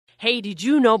Hey, did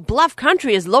you know Bluff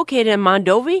Country is located in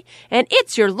Mondovi, and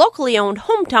it's your locally owned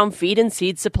hometown feed and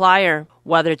seed supplier.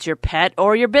 Whether it's your pet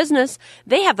or your business,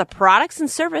 they have the products and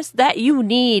service that you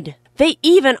need. They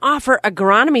even offer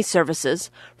agronomy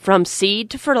services, from seed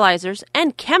to fertilizers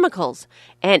and chemicals,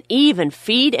 and even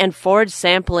feed and forage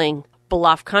sampling.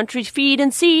 Bluff Country Feed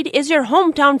and Seed is your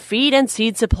hometown feed and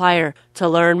seed supplier. To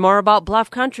learn more about Bluff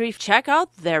Country, check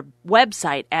out their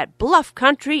website at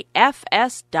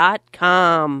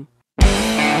bluffcountryfs.com.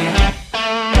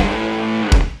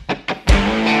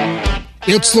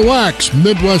 It's the Wax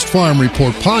Midwest Farm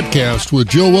Report podcast with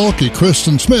Joe Welke,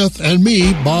 Kristen Smith, and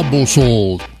me, Bob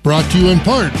Bosold. Brought to you in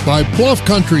part by Bluff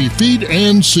Country Feed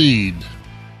and Seed.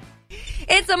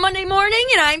 It's a Monday morning,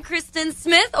 and I'm Kristen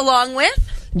Smith, along with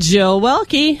Joe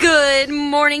Welke. Good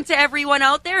morning to everyone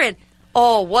out there, and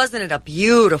wasn't it a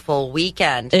beautiful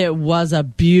weekend? It was a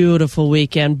beautiful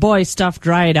weekend. Boy, stuff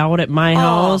dried out at my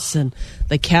house, and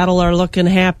the cattle are looking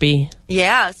happy.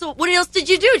 Yeah, so what else did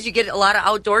you do? Did you get a lot of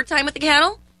outdoor time with the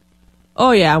cattle?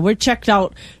 Oh, yeah, we're checked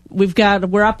out.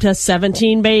 We're up to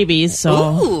 17 babies,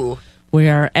 so we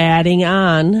are adding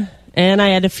on. And I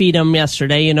had to feed them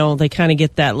yesterday. You know, they kind of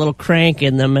get that little crank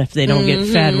in them if they don't get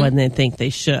fed when they think they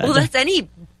should. Well, that's any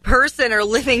person or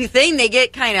living thing. They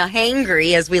get kind of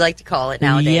hangry, as we like to call it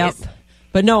nowadays. Yep.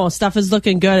 But no, stuff is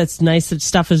looking good. It's nice that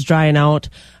stuff is drying out.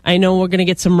 I know we're going to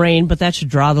get some rain, but that should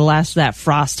draw the last of that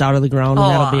frost out of the ground, and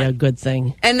that'll be a good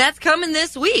thing. And that's coming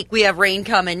this week. We have rain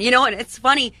coming. You know, and it's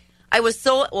funny.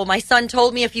 My son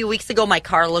told me a few weeks ago my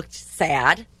car looked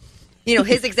sad. You know,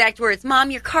 his exact words, Mom,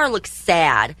 your car looks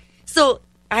sad. So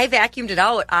I vacuumed it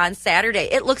out on Saturday.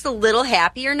 It looks a little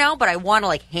happier now, but I want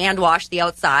to hand wash the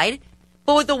outside.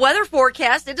 But with the weather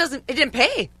forecast, it didn't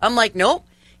pay. I'm like, nope.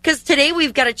 Because today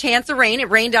we've got a chance of rain. It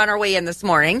rained on our way in this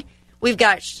morning. We've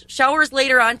got showers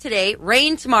later on today,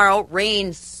 rain tomorrow,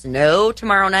 snow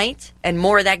tomorrow night, and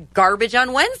more of that garbage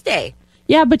on Wednesday.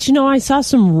 Yeah, but I saw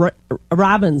some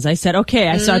robins. I said, okay,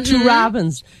 I saw 2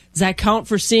 robins. Does that count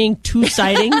for seeing 2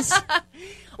 sightings?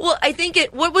 Well, I think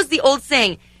what was the old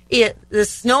saying? The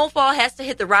snowfall has to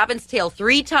hit the robin's tail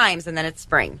 3 times, and then it's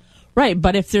spring. Right,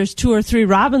 but if there's 2 or 3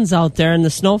 robins out there and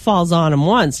the snow falls on them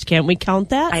once, can't we count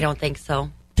that? I don't think so.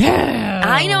 Damn.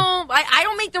 I know. I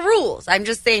don't make the rules. I'm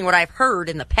just saying what I've heard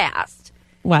in the past.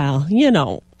 Well,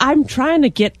 I'm trying to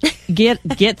get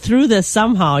through this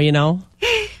somehow,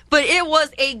 But it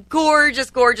was a gorgeous,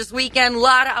 gorgeous weekend. A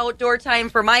lot of outdoor time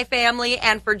for my family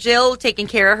and for Jill, taking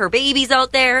care of her babies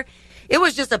out there. It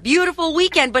was just a beautiful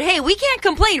weekend, but hey, we can't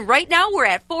complain. Right now, we're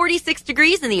at 46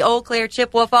 degrees in the Eau Claire,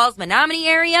 Chippewa Falls, Menominee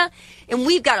area, and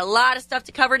we've got a lot of stuff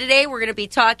to cover today. We're going to be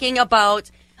talking about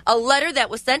a letter that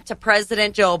was sent to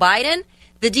President Joe Biden,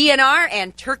 the DNR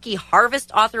and turkey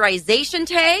harvest authorization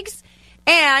tags,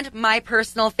 and my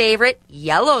personal favorite,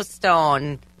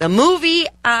 Yellowstone, the movie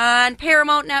on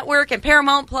Paramount Network and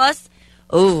Paramount Plus.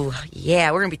 Oh,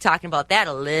 yeah, we're going to be talking about that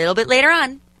a little bit later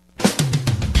on.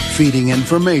 Feeding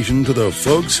information to the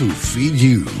folks who feed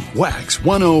you. Wax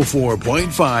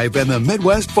 104.5 and the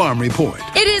Midwest Farm Report.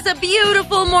 It is a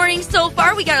beautiful morning so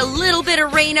far. We got a little bit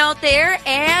of rain out there,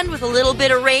 and with a little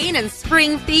bit of rain and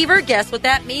spring fever, guess what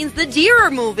that means? The deer are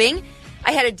moving.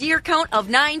 I had a deer count of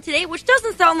 9 today, which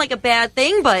doesn't sound like a bad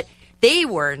thing, but they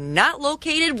were not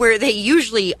located where they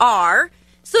usually are.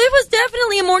 So it was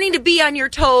definitely a morning to be on your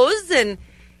toes, and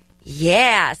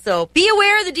yeah, so be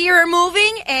aware the deer are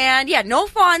moving, and yeah, no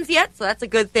fawns yet, so that's a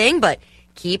good thing, but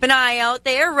keep an eye out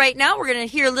there. Right now, we're going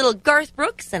to hear a little Garth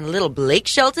Brooks and a little Blake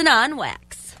Shelton on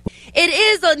Wax. It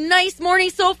is a nice morning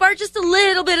so far, just a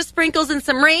little bit of sprinkles and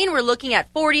some rain. We're looking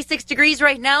at 46 degrees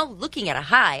right now, looking at a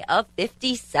high of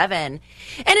 57. And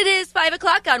it is 5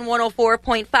 o'clock on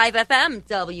 104.5 FM,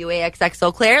 WAXX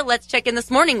Eau Claire. Let's check in this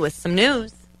morning with some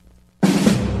news.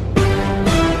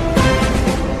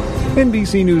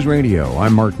 NBC News Radio,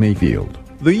 I'm Mark Mayfield.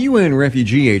 The UN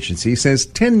Refugee Agency says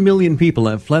 10 million people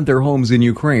have fled their homes in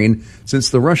Ukraine since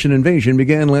the Russian invasion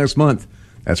began last month.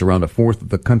 That's around a fourth of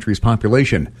the country's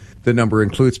population. The number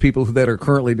includes people that are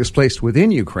currently displaced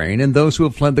within Ukraine and those who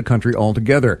have fled the country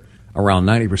altogether. Around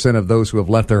 90% of those who have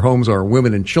left their homes are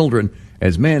women and children,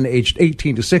 as men aged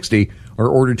 18 to 60 are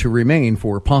ordered to remain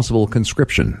for possible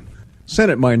conscription.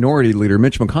 Senate Minority Leader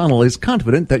Mitch McConnell is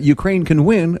confident that Ukraine can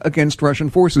win against Russian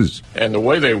forces. And the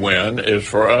way they win is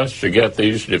for us to get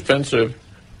these defensive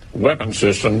weapon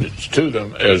systems to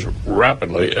them as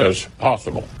rapidly as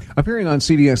possible. Appearing on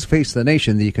CBS Face the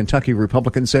Nation, the Kentucky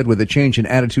Republican said with a change in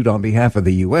attitude on behalf of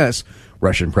the U.S.,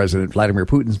 Russian President Vladimir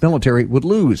Putin's military would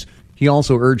lose. He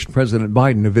also urged President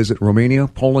Biden to visit Romania,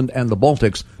 Poland, and the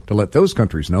Baltics to let those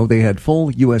countries know they had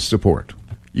full U.S. support.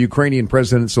 Ukrainian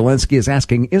President Zelensky is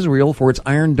asking Israel for its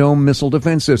Iron Dome missile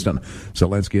defense system.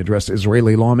 Zelensky addressed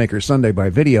Israeli lawmakers Sunday by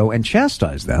video and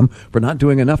chastised them for not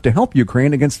doing enough to help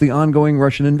Ukraine against the ongoing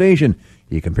Russian invasion.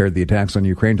 He compared the attacks on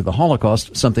Ukraine to the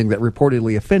Holocaust, something that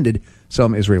reportedly offended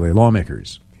some Israeli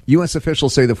lawmakers. U.S.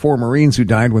 officials say the 4 Marines who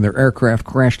died when their aircraft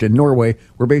crashed in Norway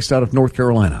were based out of North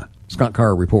Carolina. Scott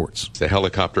Carr reports. The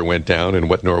helicopter went down in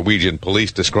what Norwegian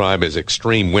police describe as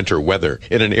extreme winter weather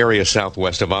in an area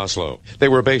southwest of Oslo. They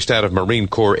were based out of Marine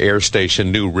Corps Air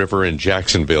Station New River in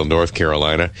Jacksonville, North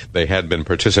Carolina. They had been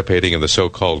participating in the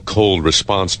so-called Cold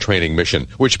Response Training Mission,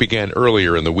 which began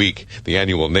earlier in the week. The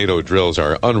annual NATO drills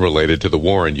are unrelated to the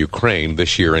war in Ukraine,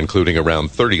 this year including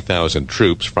around 30,000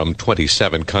 troops from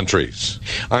 27 countries.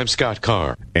 I'm Scott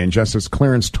Carr. And Justice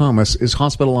Clarence Thomas is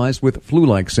hospitalized with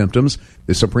flu-like symptoms.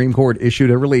 The Supreme Court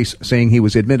issued a release saying he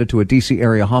was admitted to a D.C.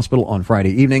 area hospital on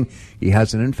Friday evening. He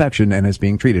has an infection and is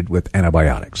being treated with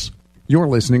antibiotics. You're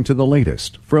listening to the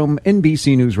latest from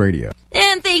NBC News Radio.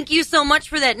 And thank you so much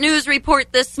for that news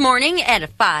report this morning at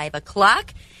 5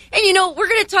 o'clock. And, you know, we're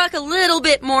going to talk a little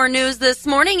bit more news this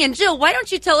morning. And, Jill, why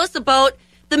don't you tell us about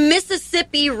the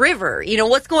Mississippi River? You know,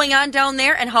 what's going on down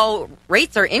there and how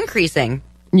rates are increasing.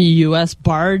 U.S.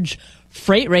 barge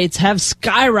freight rates have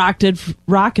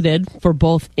skyrocketed for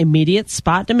both immediate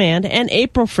spot demand and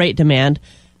April freight demand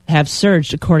have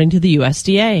surged, according to the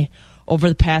USDA. Over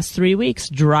the past 3 weeks,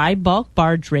 dry bulk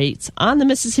barge rates on the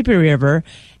Mississippi River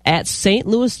at St.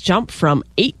 Louis jumped from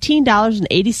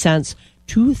 $18.80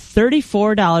 to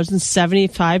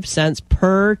 $34.75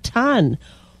 per ton.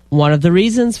 One of the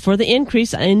reasons for the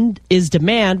increase is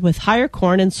demand, with higher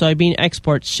corn and soybean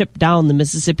exports shipped down the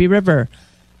Mississippi River.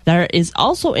 There is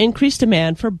also increased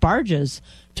demand for barges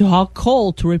to haul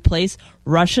coal to replace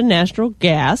Russian natural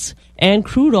gas and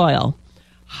crude oil.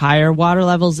 Higher water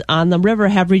levels on the river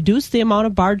have reduced the amount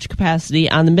of barge capacity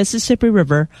on the Mississippi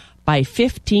River by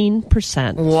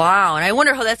 15%. Wow, and I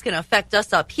wonder how that's going to affect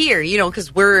us up here, you know,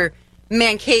 because we're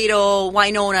Mankato,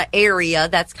 Winona area.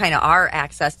 That's kind of our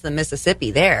access to the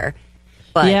Mississippi there.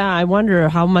 But yeah, I wonder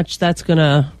how much that's going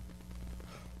to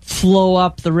flow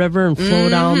up the river and flow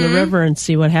down the river and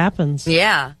see what happens.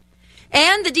 Yeah.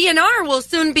 And the DNR will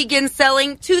soon begin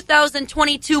selling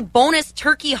 2022 bonus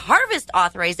turkey harvest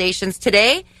authorizations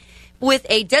today with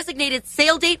a designated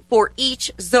sale date for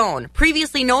each zone.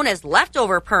 Previously known as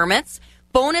leftover permits,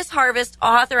 bonus harvest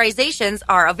authorizations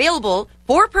are available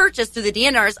for purchase through the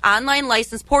DNR's online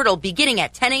license portal beginning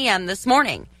at 10 a.m. this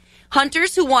morning.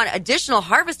 Hunters who want additional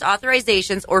harvest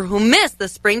authorizations or who missed the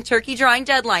spring turkey drawing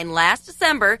deadline last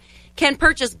December can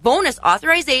purchase bonus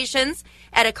authorizations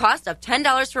at a cost of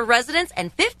 $10 for residents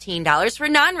and $15 for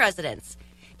non-residents.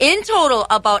 In total,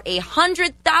 about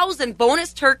 100,000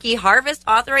 bonus turkey harvest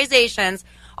authorizations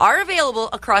are available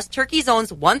across turkey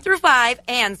zones 1 through 5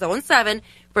 and zone 7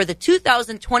 for the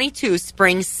 2022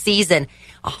 spring season.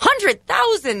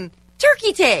 100,000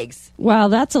 turkey tags. Well,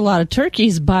 that's a lot of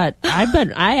turkeys, but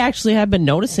I actually have been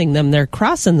noticing them. They're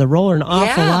crossing the roller an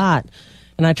awful lot.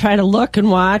 And I try to look and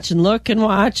watch,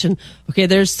 and okay,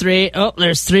 there's 3. Oh,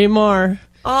 there's 3 more.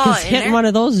 Oh, hitting one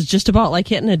of those is just about like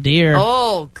hitting a deer.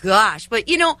 Oh, gosh. But,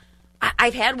 you know,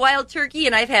 I've had wild turkey,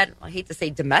 and I've had, I hate to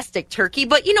say domestic turkey,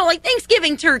 but, you know, like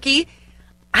Thanksgiving turkey,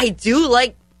 I do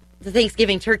like the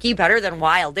Thanksgiving turkey better than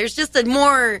wild. There's just a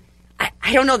more,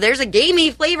 I don't know, there's a gamey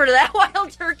flavor to that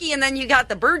wild turkey, and then you got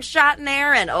the bird shot in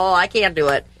there, and, oh, I can't do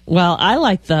it. Well, I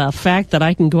like the fact that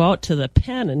I can go out to the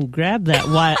pen and grab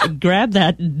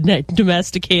that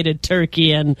domesticated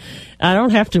turkey, and I don't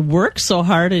have to work so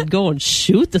hard and go and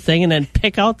shoot the thing and then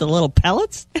pick out the little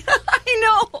pellets.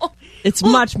 I know. It's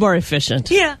much more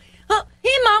efficient. Yeah.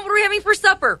 Hey, Mom, what are we having for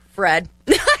supper? Fred.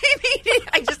 I mean,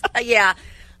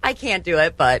 I can't do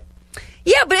it, but...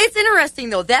 Yeah, but it's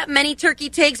interesting, though. That many turkey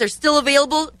tags are still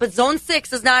available, but Zone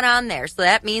 6 is not on there, so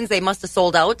that means they must have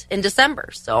sold out in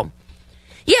December, so...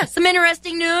 Yeah, some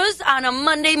interesting news on a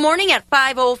Monday morning at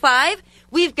 5:05.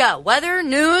 We've got weather,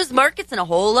 news, markets, and a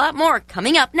whole lot more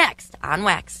coming up next on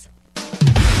Wax.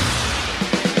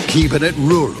 Keeping it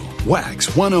rural. Wax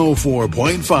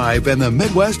 104.5 and the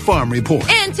Midwest Farm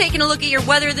Report. And taking a look at your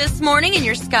weather this morning, and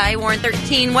your Skywarn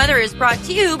 13 weather is brought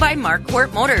to you by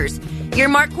Marquardt Motors. Your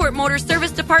Marquardt Motors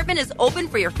service department is open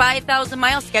for your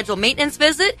 5,000-mile scheduled maintenance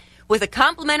visit with a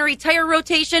complimentary tire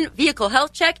rotation, vehicle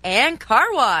health check, and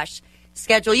car wash.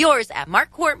 Schedule yours at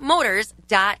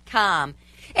marquardtmotors.com.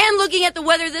 And looking at the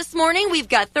weather this morning, we've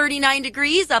got 39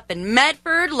 degrees up in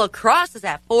Medford. La Crosse is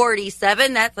at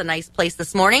 47. That's a nice place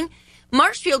this morning.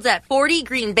 Marshfield's at 40.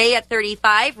 Green Bay at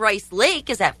 35. Rice Lake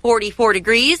is at 44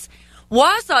 degrees.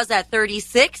 Wausau's at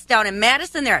 36. Down in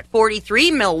Madison, they're at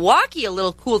 43. Milwaukee, a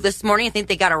little cool this morning. I think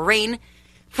they got a rain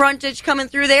frontage coming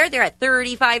through there. They're at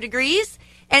 35 degrees.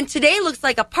 And today looks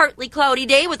like a partly cloudy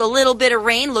day with a little bit of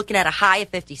rain, looking at a high of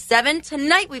 57.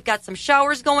 Tonight we've got some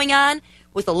showers going on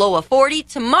with a low of 40.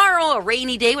 Tomorrow, a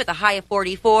rainy day with a high of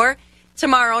 44.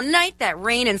 Tomorrow night, that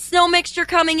rain and snow mixture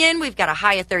coming in. We've got a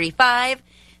high of 35.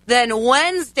 Then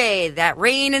Wednesday, that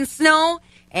rain and snow.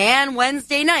 And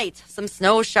Wednesday night, some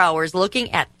snow showers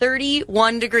looking at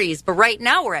 31 degrees. But right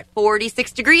now, we're at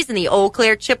 46 degrees in the Eau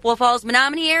Claire, Chippewa Falls,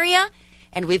 Menominee area.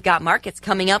 And we've got markets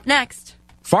coming up next.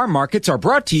 Farm markets are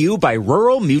brought to you by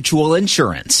Rural Mutual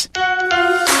Insurance.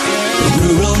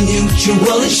 Rural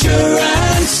Mutual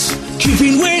Insurance,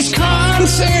 keeping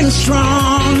Wisconsin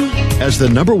strong. As the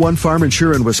 #1 farm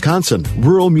insurer in Wisconsin,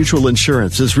 Rural Mutual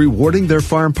Insurance is rewarding their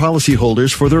farm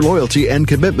policyholders for their loyalty and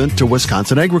commitment to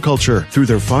Wisconsin agriculture through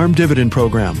their Farm Dividend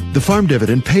program. The Farm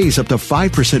Dividend pays up to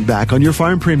 5% back on your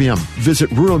farm premium. Visit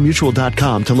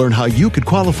ruralmutual.com to learn how you could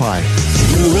qualify.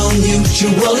 Rural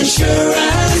Mutual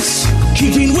Insurance,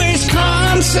 keeping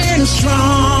Wisconsin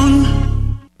strong.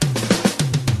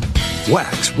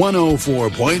 Wax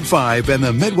 104.5 and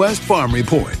the Midwest Farm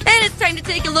Report. And it's time to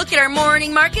take a look at our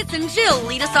morning markets. And Jill,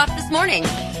 lead us off this morning.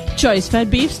 Choice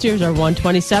fed beef steers are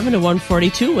 127 to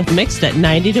 142 with mixed at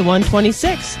 90 to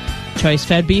 126. Choice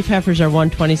fed beef heifers are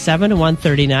 127 to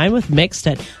 139 with mixed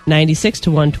at 96 to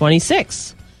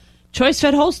 126. Choice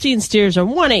fed Holstein steers are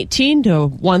 118 to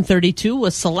 132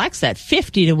 with selects at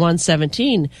 50 to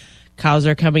 117. Cows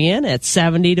are coming in at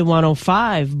 70 to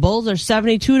 105. Bulls are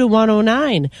 72 to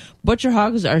 109. Butcher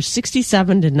hogs are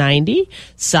 67 to 90.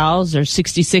 Sows are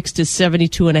 66 to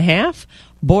 72.5.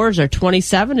 Boars are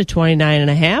 27 to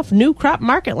 29.5. New crop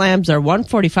market lambs are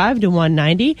 145 to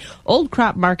 190. Old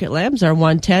crop market lambs are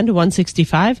 110 to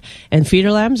 165. And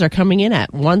feeder lambs are coming in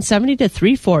at 170 to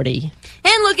 340.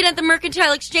 And looking at the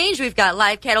Mercantile Exchange, we've got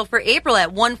live cattle for April at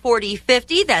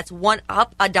 140.50. That's one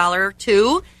up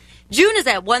 $1.02. June is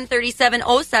at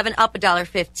 137.07, up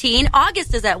 $1.15.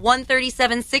 August is at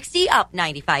 137.60, up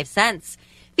 95 cents.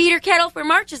 Feeder cattle for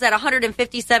March is at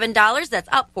 $157. That's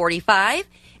up 45.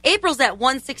 April's at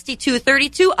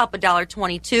 162.32, up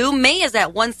 $1.22. May is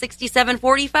at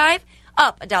 167.45,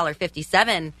 up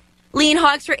 $1.57. Lean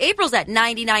hogs for April's at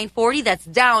 99.40. That's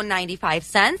down 95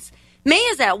 cents. May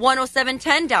is at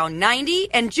 107.10, down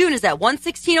 90, and June is at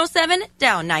 116.07,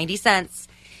 down 90 cents.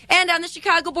 And on the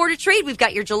Chicago Board of Trade, we've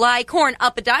got your July corn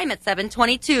up a dime at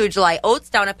 $7.22. July oats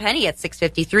down a penny at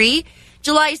 $6.53.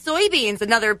 July soybeans,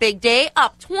 another big day,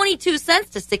 up 22 cents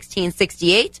to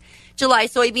 $16.68. July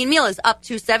soybean meal is up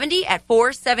 $2.70 at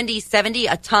 $4.70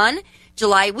 a ton.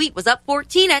 July wheat was up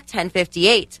 14 at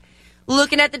 $10.58.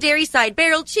 Looking at the dairy side,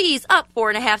 barrel cheese up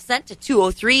 4.5 cents to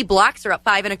 $2.03. Blocks are up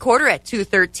 5 1/4 at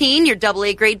 $2.13. Your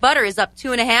AA grade butter is up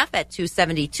 2.5 at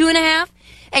 $2.72.5.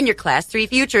 And your Class 3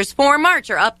 futures for March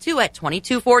are up 2 at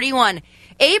 $22.41.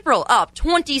 April up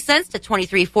 20 cents to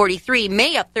 $23.43.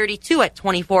 May up 32 at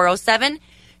 $24.07.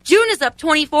 June is up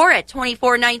 24 at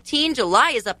 $24.19.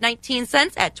 July is up 19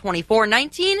 cents at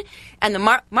 $24.19. And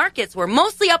the markets were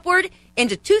mostly upward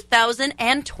into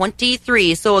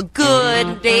 2023. So a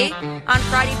good day on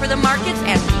Friday for the markets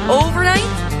and the overnight.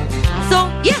 So,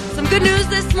 yeah, some good news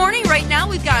this morning. Right now,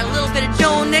 we've got a little bit of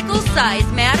Joe Nichols, Size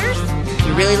Matters. If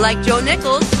you really like Joe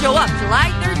Nichols, show up July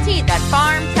 13th at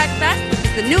Farm Tech Fest, which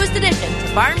is the newest addition to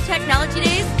Farm Technology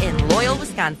Days in Loyal,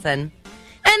 Wisconsin.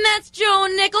 And that's Joe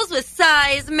Nichols with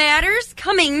Size Matters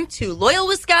coming to Loyal,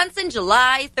 Wisconsin,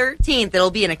 July 13th.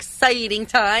 It'll be an exciting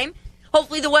time.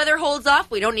 Hopefully the weather holds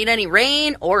off. We don't need any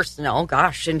rain or snow.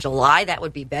 Gosh, in July, that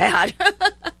would be bad.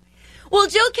 Well,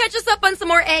 Jill, catch us up on some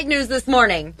more ag news this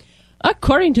morning.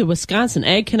 According to Wisconsin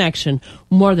Ag Connection,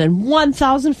 more than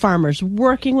 1,000 farmers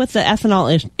working with the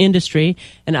ethanol industry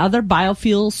and other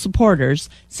biofuel supporters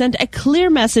sent a clear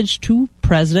message to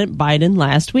President Biden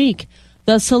last week.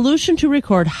 The solution to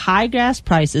record high gas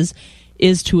prices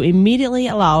is to immediately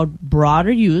allow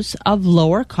broader use of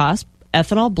lower-cost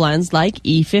ethanol blends like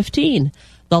E15.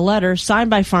 The letter, signed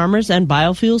by farmers and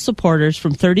biofuel supporters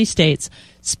from 30 states,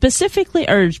 specifically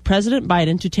urged President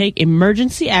Biden to take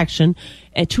emergency action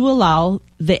to allow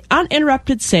the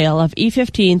uninterrupted sale of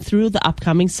E15 through the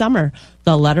upcoming summer.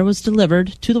 The letter was delivered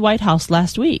to the White House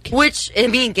last week. Which, I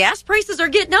mean, gas prices are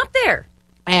getting up there.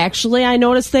 Actually, I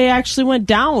noticed they actually went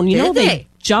down. Did they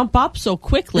jump up so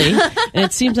quickly, and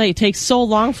it seems like it takes so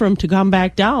long for them to come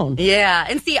back down. Yeah,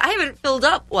 and see, I haven't filled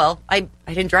up. Well, I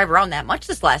didn't drive around that much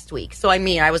this last week. So, I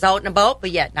mean, I was out and about,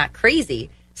 but yet not crazy.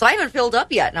 So I haven't filled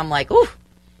up yet, and I'm like, ooh.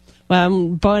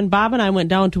 When Bob and I went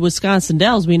down to Wisconsin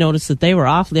Dells, we noticed that they were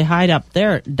awfully high up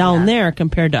there, down there,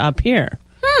 compared to up here.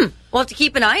 We'll have to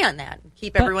keep an eye on that.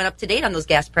 Keep everyone up to date on those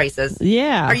gas prices.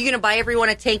 Yeah. Are you going to buy everyone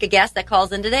a tank of gas that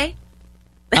calls in today?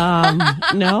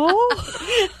 No.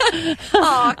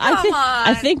 Oh, come on.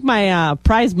 I think my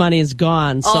prize money is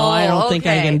gone, so I don't think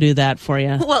I can do that for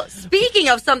you. Well, speaking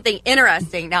of something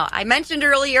interesting, now, I mentioned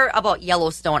earlier about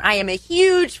Yellowstone. I am a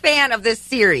huge fan of this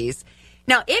series.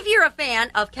 Now, if you're a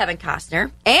fan of Kevin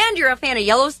Costner and you're a fan of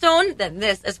Yellowstone, then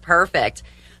this is perfect.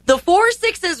 The Four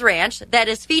Sixes Ranch that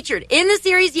is featured in the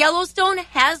series Yellowstone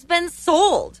has been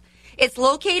sold. It's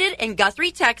located in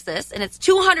Guthrie, Texas, and it's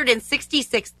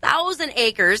 266,000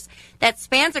 acres that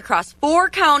spans across 4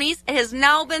 counties. It has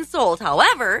now been sold.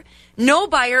 However, no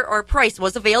buyer or price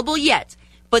was available yet,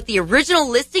 but the original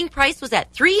listing price was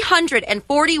at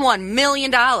 $341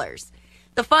 million.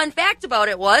 The fun fact about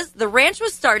it was the ranch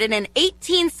was started in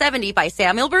 1870 by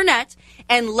Samuel Burnett,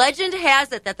 and legend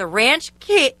has it that the ranch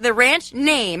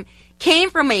name came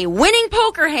from a winning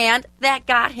poker hand that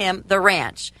got him the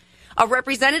ranch. A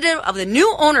representative of the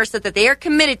new owner said that they are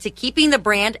committed to keeping the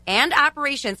brand and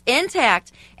operations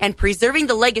intact and preserving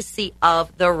the legacy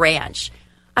of the ranch.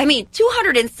 I mean,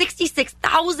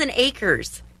 266,000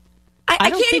 acres. I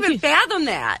can't even fathom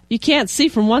that. You can't see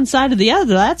from one side to the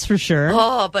other, that's for sure.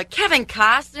 Oh, but Kevin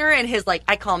Costner and his,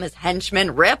 I call him his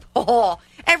henchman, Rip. Oh,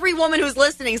 every woman who's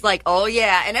listening is like, oh,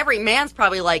 yeah. And every man's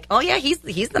probably like, oh, yeah, he's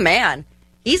the man.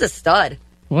 He's a stud.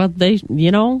 Well, they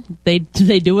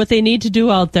do what they need to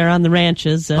do out there on the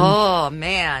ranches. And oh,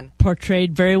 man.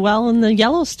 Portrayed very well in the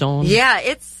Yellowstone. Yeah,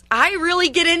 I really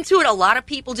get into it. A lot of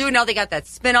people do. Now they got that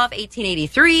spinoff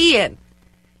 1883. And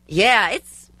yeah, I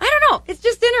don't know. It's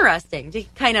just interesting to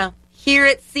kind of hear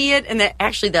it, see it, and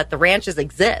that the ranches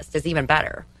exist is even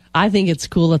better. I think it's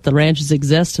cool that the ranches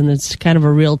exist, and it's kind of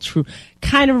a real true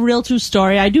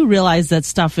story. I do realize that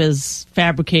stuff is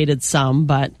fabricated some,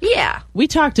 but yeah, we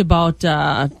talked about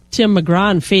Tim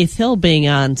McGraw and Faith Hill being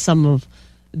on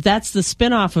that's the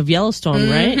spinoff of Yellowstone,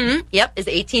 right? Yep, it's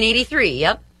 1883.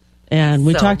 Yep, and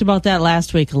we talked about that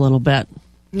last week a little bit.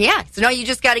 Yeah, so now you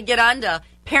just got to get on to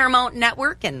Paramount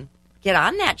Network and get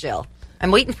on that, Jill. I'm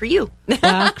waiting for you.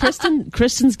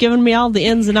 Kristen's giving me all the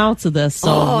ins and outs of this,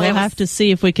 so we'll have to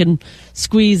see if we can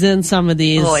squeeze in some of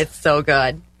these. Oh, it's so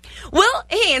good. Well,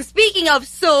 hey, and speaking of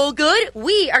so good,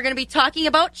 we are going to be talking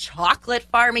about chocolate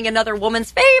farming, another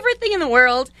woman's favorite thing in the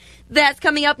world. That's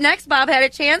coming up next. Bob had a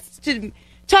chance to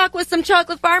talk with some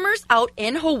chocolate farmers out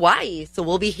in Hawaii, so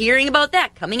we'll be hearing about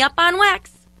that coming up on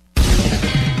Wax.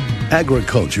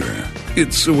 Agriculture.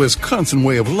 It's a Wisconsin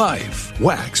way of life.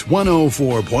 Wax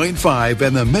 104.5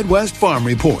 and the Midwest Farm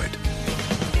Report.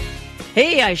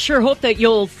 Hey, I sure hope that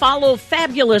you'll follow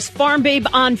Fabulous Farm Babe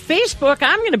on Facebook.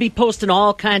 I'm going to be posting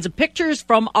all kinds of pictures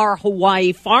from our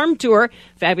Hawaii farm tour.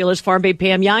 Fabulous Farm Babe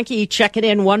Pam Yankee checking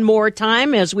in one more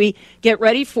time as we get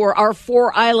ready for our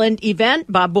 4-island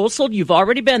event. Bob Bosold, you've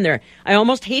already been there. I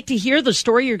almost hate to hear the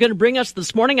story you're going to bring us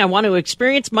this morning. I want to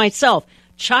experience myself.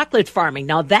 Chocolate farming.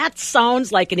 Now, that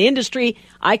sounds like an industry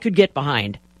I could get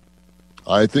behind.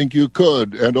 I think you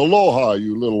could. And aloha,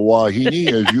 you little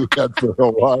wahine, as you head for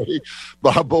Hawaii.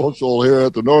 Bob Bosold here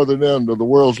at the northern end of the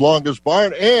world's longest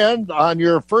barn. And on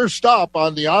your first stop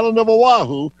on the island of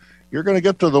Oahu, you're going to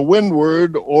get to the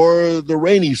windward or the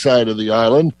rainy side of the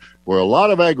island, where a lot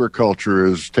of agriculture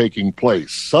is taking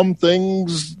place. Some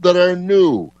things that are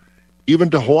new,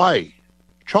 even to Hawaii.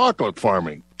 Chocolate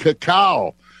farming,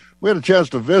 cacao. We had a chance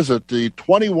to visit the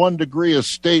 21-degree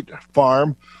estate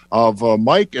farm of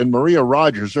Mike and Maria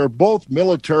Rogers. They're both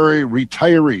military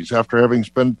retirees after having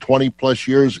spent 20-plus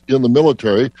years in the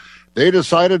military. They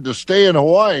decided to stay in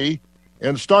Hawaii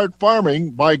and start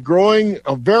farming by growing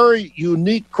a very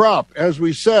unique crop. As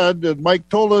we said, and Mike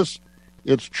told us,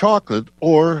 it's chocolate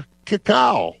or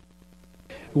cacao.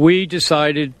 We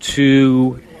decided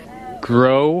to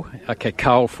grow a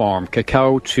cacao farm,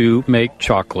 cacao to make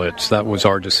chocolates. That was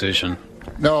our decision.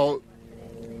 Now,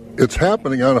 it's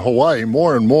happening on Hawaii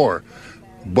more and more,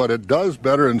 but it does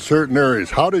better in certain areas.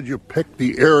 How did you pick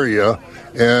the area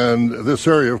and this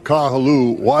area of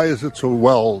Kahaluu? Why is it so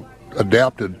well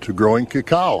adapted to growing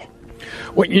cacao?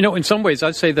 Well, in some ways,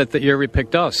 I'd say that the area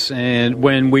picked us. And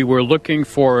when we were looking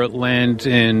for land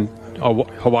in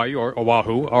Hawaii or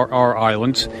Oahu, our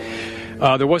islands,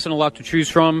 there wasn't a lot to choose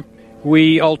from.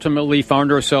 We ultimately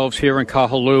found ourselves here in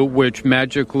Kahaluu, which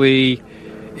magically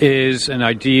is an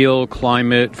ideal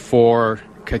climate for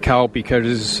cacao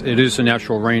because it is the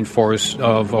natural rainforest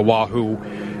of Oahu,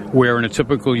 where in a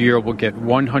typical year we'll get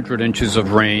 100 inches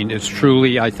of rain. It's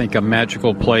truly, I think, a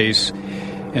magical place.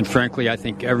 And frankly, I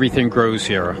think everything grows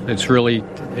here. It's really,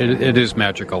 it is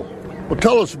magical. Well,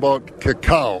 tell us about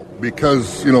cacao,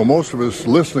 because, most of us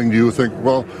listening to you think,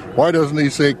 well, why doesn't he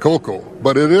say cocoa?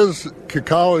 But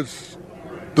cacao is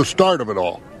the start of it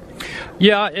all.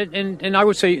 Yeah, and I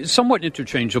would say somewhat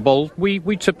interchangeable.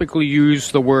 We typically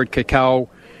use the word cacao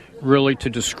really to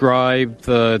describe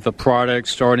the product,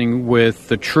 starting with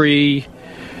the tree,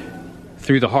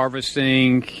 through the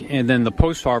harvesting, and then the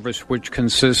post-harvest, which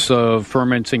consists of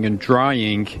fermenting and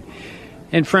drying.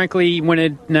 And frankly,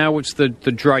 now it's the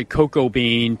dry cocoa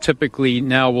bean, typically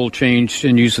now we'll change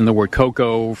in using the word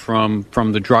cocoa from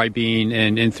the dry bean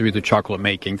and in through the chocolate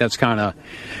making. That's kind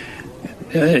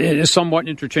of somewhat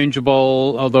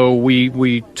interchangeable, although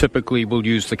we typically will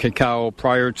use the cacao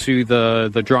prior to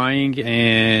the drying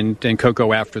and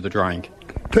cocoa after the drying.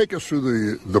 Take us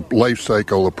through the life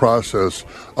cycle, the process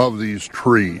of these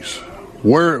trees.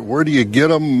 Where do you get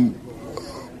them?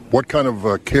 What kind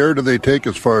of care do they take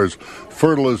as far as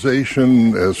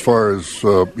fertilization, as far as,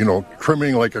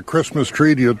 trimming like a Christmas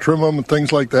tree? Do you trim them and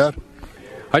things like that?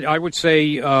 I would say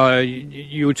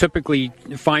you would typically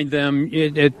find them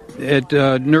at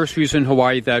nurseries in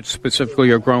Hawaii that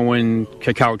specifically are growing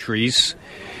cacao trees.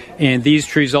 And these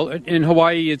trees, in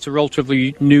Hawaii, it's a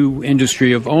relatively new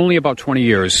industry of only about 20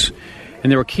 years.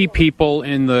 And there were key people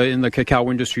in the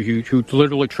cacao industry who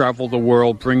literally traveled the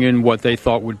world, bring in what they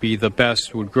thought would be the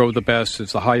best, would grow the best,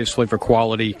 it's the highest flavor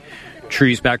quality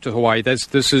trees back to Hawaii.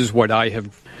 This is what I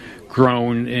have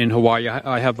grown in Hawaii.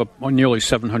 I have nearly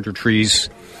 700 trees.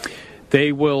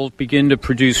 They will begin to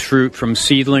produce fruit from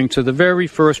seedling to the very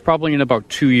first, probably in about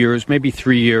 2 years, maybe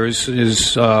 3 years,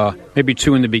 is maybe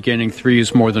 2 in the beginning, 3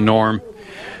 is more the norm.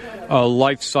 A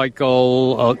life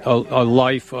cycle, a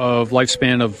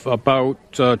lifespan of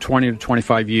about 20 to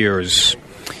 25 years.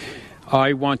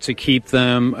 I want to keep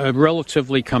them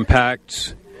relatively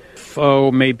compact,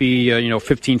 maybe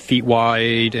 15 feet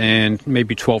wide and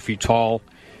maybe 12 feet tall,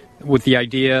 with the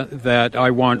idea that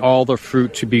I want all the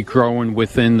fruit to be growing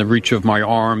within the reach of my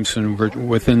arms and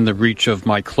within the reach of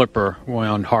my clipper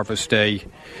on harvest day.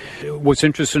 What's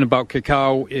interesting about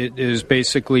cacao, it is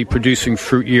basically producing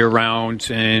fruit year-round,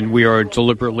 and we are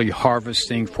deliberately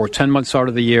harvesting for 10 months out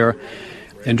of the year.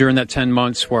 And during that 10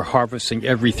 months, we're harvesting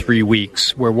every 3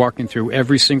 weeks. We're walking through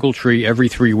every single tree every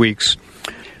 3 weeks.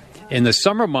 In the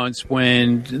summer months,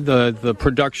 when the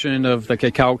production of the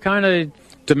cacao kind of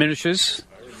diminishes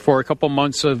for a couple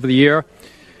months of the year,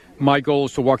 my goal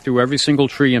is to walk through every single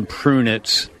tree and prune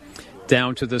it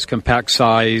down to this compact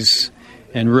size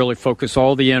and really focus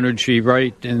all the energy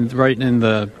right in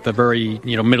the very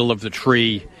middle of the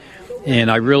tree. And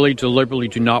I really deliberately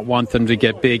do not want them to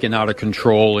get big and out of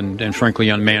control and frankly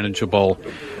unmanageable.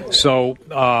 So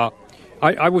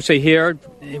I would say here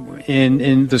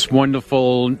in this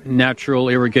wonderful natural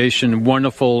irrigation,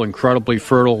 wonderful, incredibly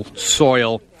fertile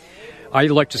soil, I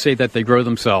like to say that they grow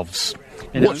themselves.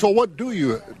 So what do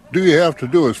you have to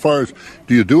do as far as,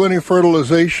 do you do any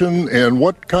fertilization, and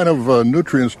what kind of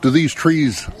nutrients do these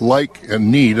trees like and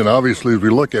need? And obviously, as we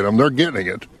look at them, they're getting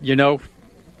it.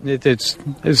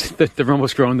 They're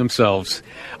almost growing themselves.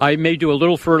 I may do a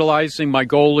little fertilizing. My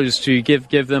goal is to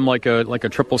give them like a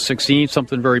 16/16,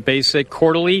 something very basic,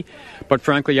 quarterly. But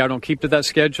frankly, I don't keep to that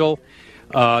schedule.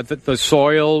 The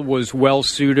soil was well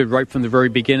suited right from the very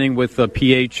beginning with a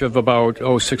pH of about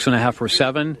 6.5 or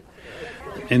 7.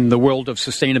 In the world of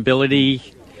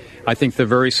sustainability, I think they're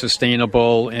very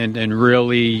sustainable and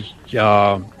really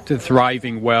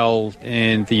thriving well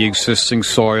in the existing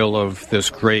soil of this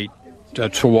great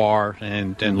terroir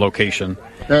and location.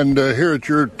 And here at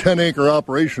your 10-acre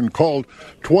operation called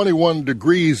 21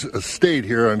 Degrees Estate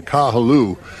here in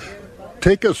Kahaluu,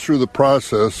 take us through the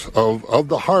process of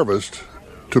the harvest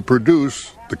to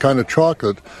produce the kind of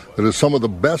chocolate that is some of the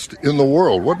best in the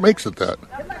world. What makes it that?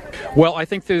 Well, I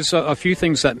think there's a few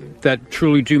things that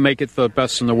truly do make it the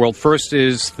best in the world. First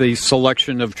is the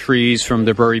selection of trees from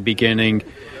the very beginning.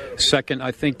 Second,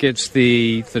 I think it's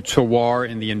the terroir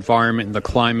and the environment and the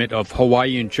climate of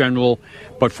Hawaii in general.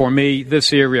 But for me,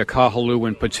 this area, Kahaluu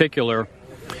in particular.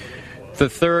 The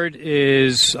third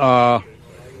is, I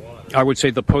would say,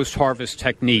 the post-harvest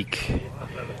technique.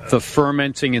 The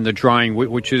fermenting and the drying,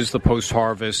 which is the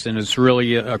post-harvest, and it's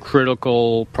really a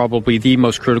critical, probably the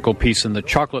most critical piece in the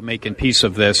chocolate-making piece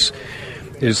of this,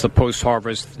 is the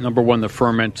post-harvest. Number one, the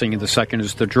fermenting, and the second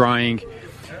is the drying.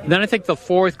 And then I think the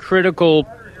fourth critical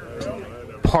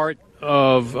part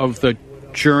of the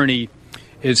journey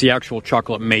is the actual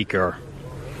chocolate maker.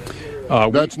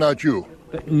 That's not you.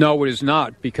 No, it is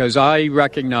not, because I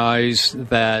recognize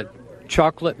that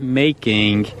chocolate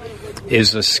making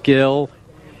is a skill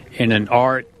and an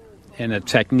art and a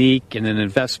technique and an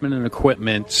investment in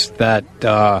equipment that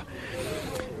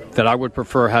I would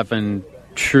prefer having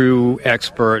true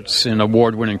experts and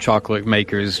award-winning chocolate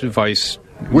makers advice.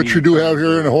 Which you do have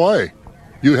here in Hawaii.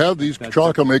 you have these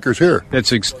chocolate makers here.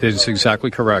 That's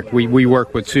exactly correct. We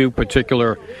work with two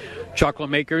particular chocolate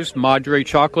makers, Madre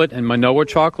Chocolate and Manoa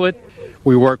Chocolate.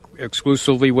 We work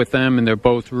exclusively with them, and they're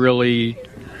both really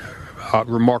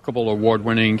remarkable,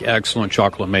 award-winning, excellent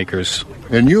chocolate makers.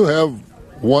 And you have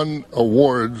won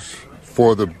awards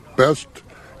for the best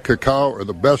cacao or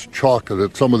the best chocolate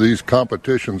at some of these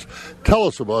competitions. Tell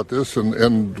us about this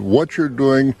and what you're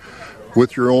doing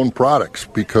with your own products,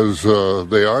 because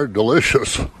they are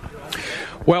delicious.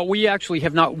 Well, we actually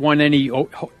have not won any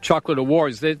chocolate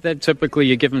awards. They're typically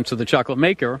you give them to the chocolate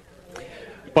maker.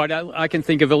 But I can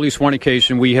think of at least one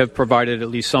occasion we have provided at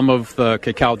least some of the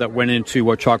cacao that went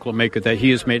into a chocolate maker that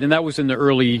he has made, and that was in the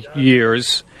early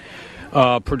years.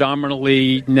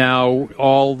 Predominantly now,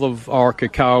 all of our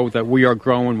cacao that we are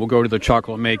growing will go to the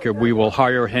chocolate maker. We will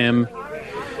hire him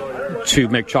to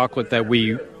make chocolate that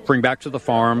we bring back to the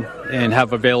farm and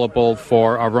have available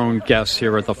for our own guests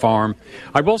here at the farm.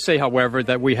 I will say, however,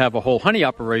 that we have a whole honey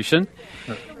operation,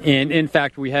 and in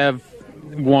fact, we have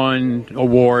won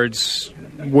awards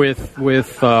with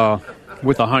the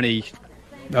honey,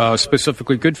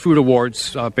 specifically Good Food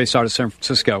Awards based out of San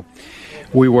Francisco.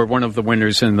 We were one of the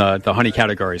winners in the honey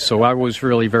category, so I was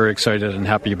really very excited and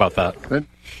happy about that.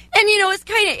 And, you know, it's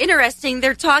kind of interesting.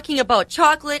 They're talking about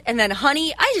chocolate and then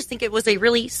honey. I just think it was a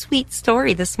really sweet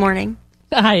story this morning.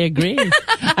 I agree.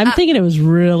 I'm thinking it was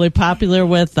really popular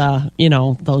with,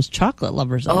 those chocolate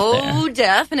lovers out there. Oh,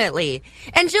 definitely.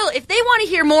 And Jill, if they want to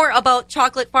hear more about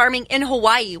chocolate farming in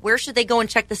Hawaii, where should they go and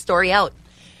check the story out?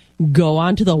 Go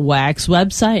onto the WAX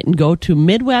website and go to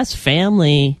Midwest Farm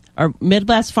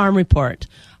Report.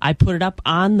 I put it up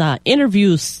on the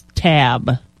interviews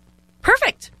tab.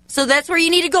 Perfect. So that's where you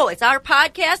need to go. It's our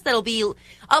podcast that'll be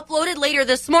uploaded later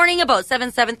this morning about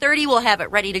 7:30. We'll have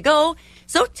it ready to go.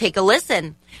 So take a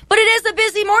listen. But it is a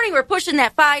busy morning. We're pushing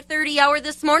that 5:30 hour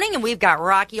this morning, and we've got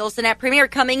Rocky Olson at Premier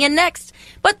coming in next.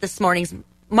 But this morning's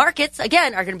markets,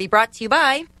 again, are going to be brought to you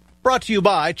by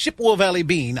Chippewa Valley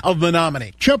Bean of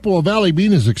Menominee. Chippewa Valley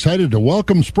Bean is excited to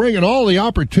welcome spring and all the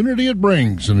opportunity it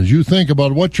brings. And as you think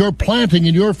about what you're planting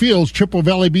in your fields, Chippewa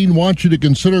Valley Bean wants you to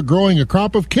consider growing a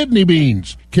crop of kidney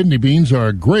beans. Kidney beans are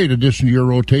a great addition to your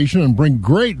rotation and bring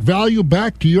great value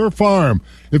back to your farm.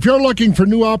 If you're looking for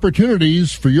new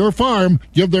opportunities for your farm,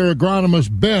 give their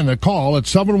agronomist Ben a call at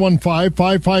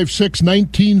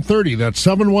 715-556-1930. That's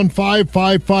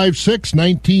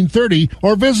 715-556-1930,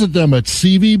 or visit them at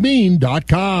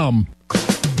cvbean.com.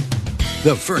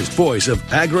 The first voice of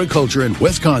agriculture in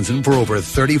Wisconsin for over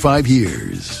 35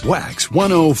 years. Wax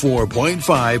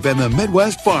 104.5 and the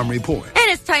Midwest Farm Report. And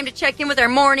it's time to check in with our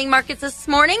morning markets this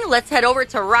morning. Let's head over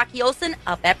to Rocky Olson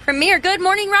up at Premier. Good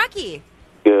morning, Rocky.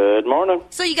 Good morning.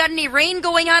 So you got any rain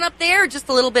going on up there? Just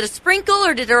a little bit of sprinkle,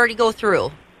 or did it already go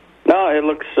through? No, it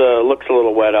looks a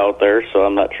little wet out there, so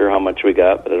I'm not sure how much we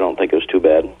got, but I don't think it was too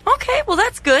bad. Okay, well,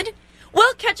 that's good.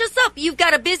 Well, catch us up. You've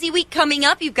got a busy week coming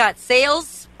up. You've got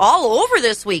sales all over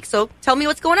this week, so tell me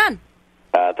what's going on.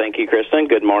 Thank you, Kristen.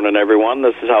 Good morning, everyone.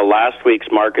 This is how last week's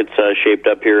markets shaped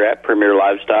up here at Premier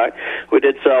Livestock. We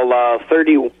did sell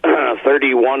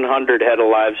 3,100 head of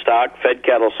livestock. Fed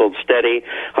cattle sold steady.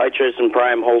 High choice and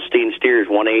prime Holstein steers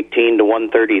 118 to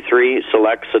 133.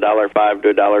 Selects $1.05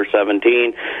 to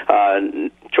 $1.17.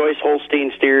 Choice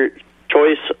Holstein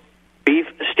choice beef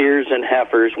steers and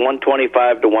heifers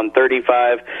 125 to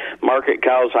 135. Market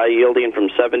cows high yielding from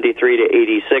 73 to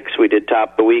 86. We did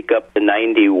top the week up to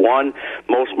 91.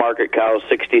 Most market cows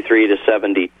 63 to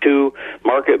 72.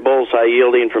 Market bulls high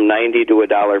yielding from 90 to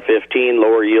 $1.15.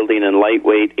 Lower yielding and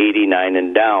lightweight 89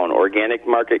 and down. Organic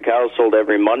market cows sold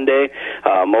every Monday.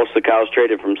 Most of the cows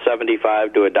traded from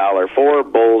 75 to $1.04.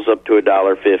 Bulls up to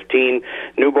 $1.15.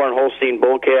 Newborn Holstein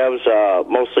bull calves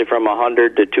mostly from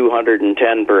 100 to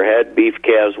 210 per head. Beef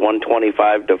calves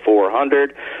 125 to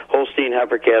 400. Holstein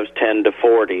heifer calves 10 to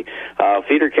 40.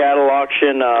 Feeder cattle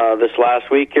auction this last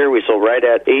week here, we sold right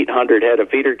at 800 head of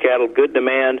feeder cattle. Good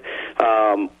demand.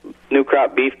 New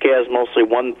crop beef calves mostly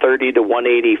 130 to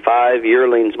 185.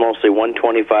 Yearlings mostly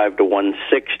 125 to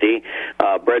 160.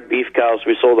 Bred beef cows,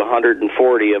 we sold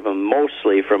 140 of them,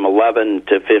 mostly from 11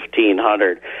 to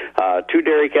 1,500. Two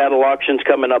dairy cattle auctions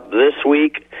coming up this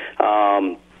week.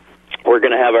 We're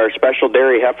going to have our special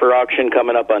dairy heifer auction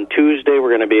coming up on Tuesday. We're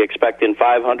going to be expecting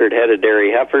 500 head of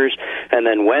dairy heifers. And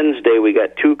then Wednesday, we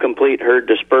got two complete herd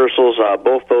dispersals,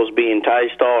 both those being tie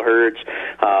stall herds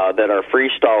that are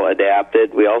freestall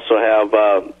adapted. We also have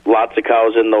lots of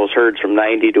cows in those herds from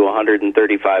 90 to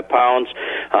 135 pounds.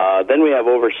 Then we have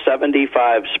over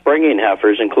 75 springing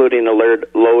heifers, including a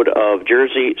load of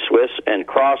Jersey, Swiss, and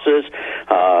crosses.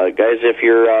 Guys, if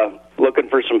you're looking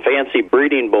for some fancy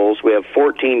breeding bulls, we have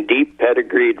 14 deep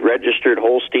pedigreed registered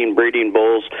Holstein breeding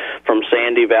bulls from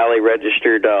Sandy Valley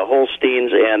registered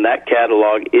Holsteins, and that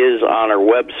catalog is on our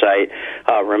website.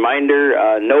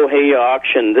 Reminder, no hay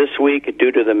auction this week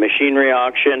due to the machinery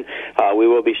auction. We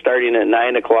will be starting at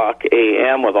 9 o'clock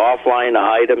a.m. with offline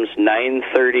items,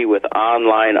 9:30 with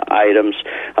online items.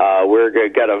 We're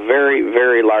got a very,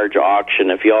 very large auction.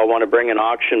 If you all want to bring an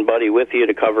auction buddy with you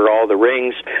to cover all the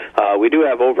rings, we do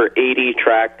have over 80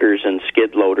 tractors and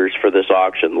skid loaders for this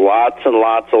auction. Lots and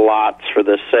lots of lots for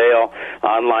this sale.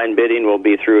 Online bidding will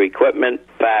be through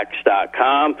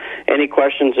equipmentfacts.com. Any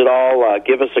questions at all,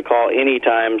 give us a call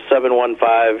anytime,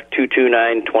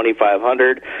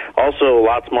 715-229-2500. Also,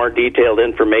 lots more detailed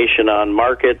information on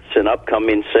markets and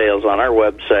upcoming sales on our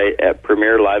website at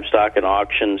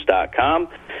premierlivestockandauctions.com.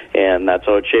 And that's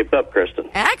how it's shaped up, Kristen.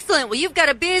 Excellent. Well, you've got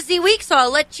a busy week, so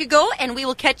I'll let you go, and we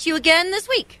will catch you again this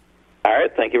week. All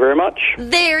right. Thank you very much.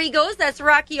 There he goes. That's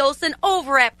Rocky Olson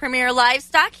over at Premier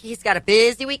Livestock. He's got a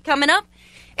busy week coming up.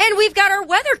 And we've got our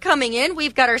weather coming in.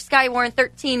 We've got our Skywarn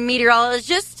 13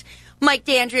 meteorologist, Mike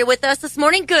D'Andrea, with us this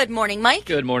morning. Good morning, Mike.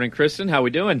 Good morning, Kristen. How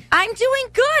we doing? I'm doing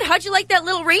good. How'd you like that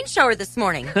little rain shower this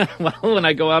morning? Well, when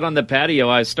I go out on the patio,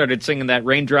 I started singing that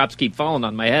Raindrops Keep Falling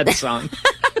on My Head song.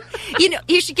 You know,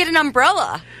 you should get an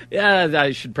umbrella. Yeah,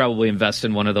 I should probably invest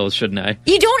in one of those, shouldn't I?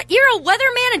 You're a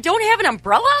weatherman and don't have an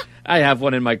umbrella? I have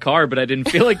one in my car, but I didn't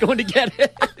feel like going to get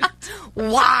it.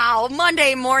 Wow,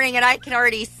 Monday morning, and I can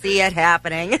already see it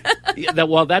happening. Yeah,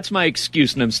 well, that's my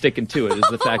excuse, and I'm sticking to it, is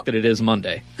the fact that it is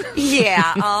Monday.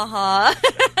 Yeah, uh-huh.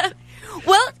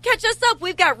 Well, catch us up.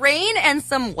 We've got rain and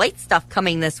some white stuff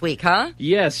coming this week, huh?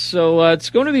 Yes, so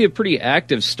it's going to be a pretty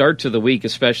active start to the week,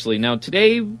 especially. Now,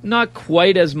 today, not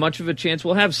quite as much of a chance.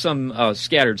 We'll have some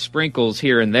scattered sprinkles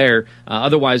here and there,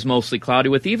 otherwise mostly cloudy,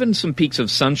 with even some peaks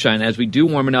of sunshine as we do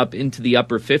warming up into the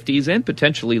upper 50s and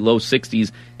potentially low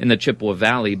 60s in the Chippewa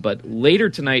Valley. But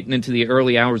later tonight and into the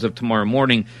early hours of tomorrow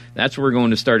morning, that's where we're going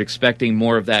to start expecting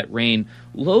more of that rain.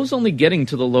 Lows only getting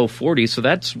to the low 40s, so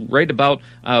that's right about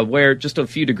where just a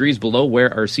few degrees below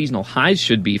where our seasonal highs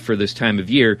should be for this time of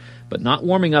year, but not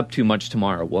warming up too much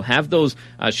tomorrow. We'll have those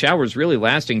showers really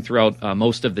lasting throughout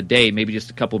most of the day, maybe just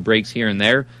a couple breaks here and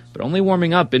there, but only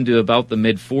warming up into about the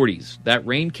mid-40s. That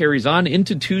rain carries on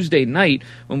into Tuesday night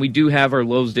when we do have our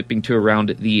lows dipping to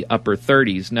around the upper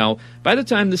 30s. Now, by the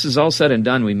time this is all said and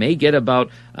done, we may get about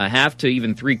a half to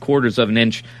even 3/4 of an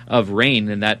inch of rain,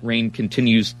 and that rain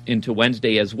continues into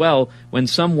Wednesday as well, when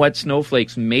some wet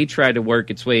snowflakes may try to work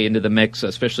its way into the mix,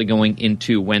 especially going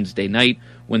into Wednesday night,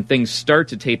 when things start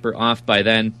to taper off by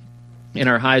then. In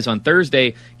our highs on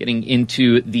Thursday, getting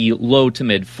into the low to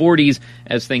mid-40s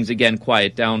as things again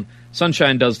quiet down.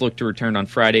 Sunshine does look to return on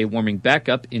Friday, warming back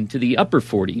up into the upper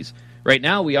 40s. Right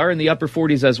now, we are in the upper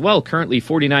 40s as well, currently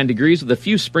 49 degrees with a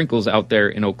few sprinkles out there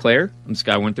in Eau Claire. I'm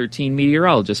Skywarn 13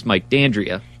 meteorologist Mike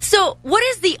D'Andrea. So, what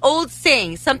is the old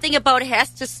saying? Something about it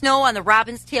has to snow on the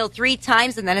robin's tail 3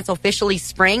 times and then it's officially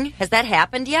spring? Has that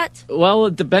happened yet? Well,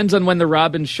 it depends on when the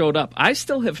robins showed up. I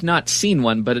still have not seen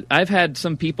one, but I've had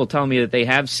some people tell me that they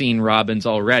have seen robins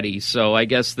already. So I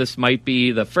guess this might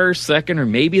be the first, second, or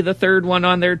maybe the third one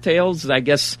on their tails. I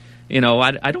guess,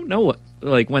 I don't know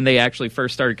when they actually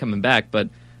first started coming back, but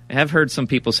I have heard some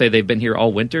people say they've been here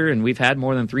all winter and we've had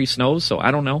more than 3 snows, so I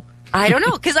don't know. I don't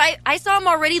know, because I saw them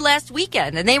already last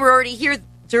weekend, and they were already here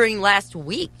during last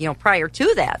week, prior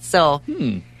to that. So,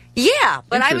 yeah,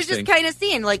 but I was just kind of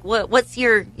seeing, what's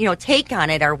your, take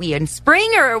on it? Are we in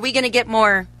spring, or are we going to get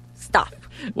more stuff?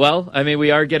 Well, I mean,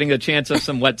 we are getting a chance of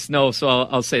some wet snow, so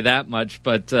I'll say that much.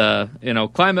 But,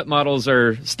 climate models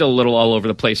are still a little all over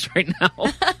the place right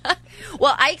now.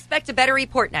 Well, I expect a better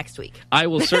report next week. I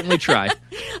will certainly try.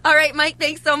 All right, Mike,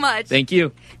 thanks so much. Thank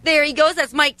you. There he goes.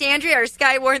 That's Mike D'Andrea, our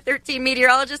Skywarn 13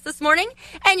 meteorologist this morning.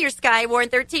 And your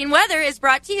Skywarn 13 weather is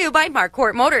brought to you by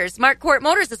Marquardt Motors. Marquardt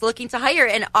Motors is looking to hire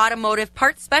an automotive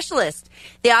parts specialist.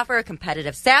 They offer a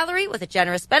competitive salary with a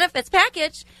generous benefits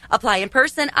package. Apply in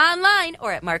person, online,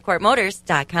 or at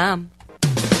marquardtmotors.com.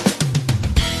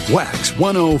 Wax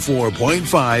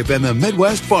 104.5 and the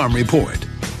Midwest Farm Report.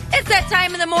 It's that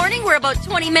time of the morning. We're about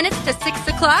 20 minutes to 6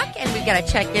 o'clock, and we've got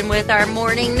to check in with our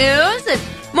morning news. And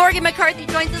Morgan McCarthy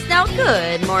joins us now.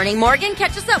 Good morning, Morgan.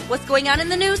 Catch us up. What's going on in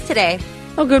the news today?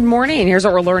 Well, good morning. Here's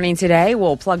what we're learning today.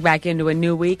 We'll plug back into a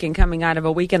new week and coming out of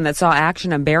a weekend that saw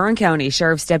action in Barron County.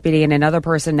 Sheriff's deputy and another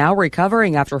person now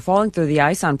recovering after falling through the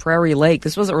ice on Prairie Lake.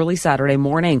 This was early Saturday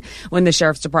morning when the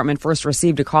Sheriff's Department first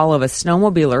received a call of a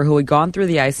snowmobiler who had gone through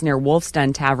the ice near Wolf's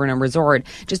Den Tavern and Resort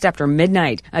just after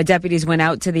midnight. Deputies went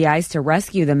out to the ice to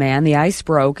rescue the man. The ice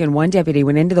broke and one deputy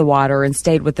went into the water and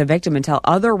stayed with the victim until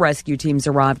other rescue teams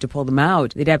arrived to pull them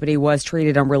out. The deputy was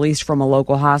treated and released from a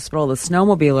local hospital. The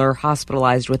snowmobiler hospitalized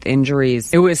with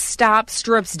injuries. It was stop,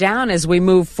 strips down as we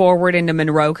move forward into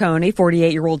Monroe County.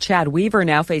 48-year-old Chad Weaver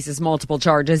now faces multiple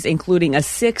charges, including a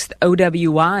 6th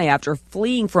OWI after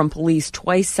fleeing from police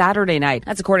twice Saturday night.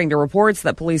 That's according to reports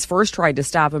that police first tried to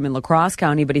stop him in La Crosse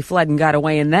County, but he fled and got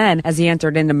away. And then, as he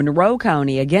entered into Monroe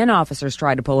County, again officers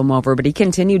tried to pull him over, but he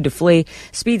continued to flee.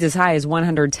 Speeds as high as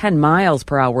 110 miles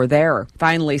per hour there.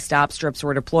 Finally, stop strips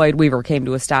were deployed. Weaver came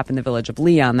to a stop in the village of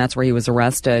Leon. That's where he was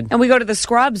arrested. And we go to the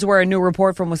Scrubs, where a new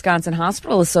report from Wisconsin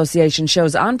Hospital Association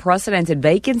shows unprecedented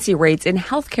vacancy rates in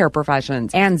healthcare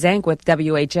professions. Ann Zank with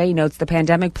WHA notes the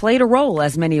pandemic played a role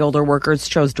as many older workers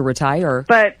chose to retire.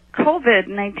 But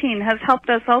COVID-19 has helped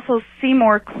us also see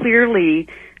more clearly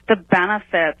the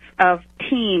benefits of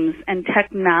teams and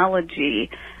technology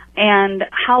and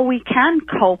how we can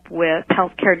cope with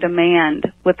healthcare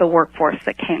demand with a workforce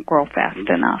that can't grow fast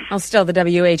enough. Well, still, the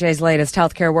WHA's latest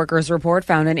healthcare workers report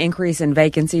found an increase in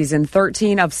vacancies in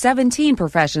 13 of 17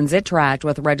 professions it tracked,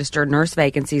 with registered nurse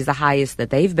vacancies the highest that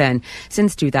they've been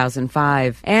since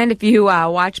 2005. And if you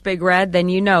watch Big Red, then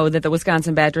you know that the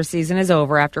Wisconsin Badger season is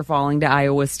over after falling to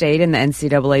Iowa State in the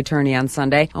NCAA tourney on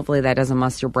Sunday. Hopefully that doesn't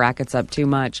muss your brackets up too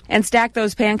much. And stack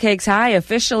those pancakes high.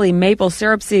 Officially maple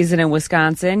syrup season in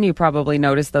Wisconsin. You probably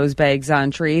noticed those bags on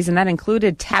trees, and that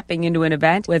included tapping into an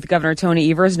event with Governor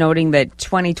Tony Evers noting that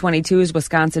 2022's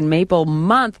Wisconsin Maple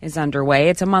Month is underway.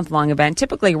 It's a month-long event,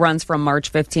 typically runs from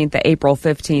March 15th to April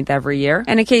 15th every year.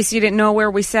 And in case you didn't know where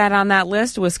we sat on that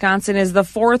list, Wisconsin is the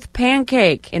 4th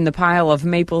pancake in the pile of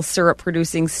maple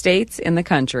syrup-producing states in the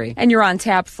country. And you're on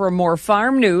tap for more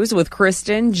farm news with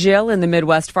Kristen, Jill in the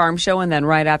Midwest Farm Show, and then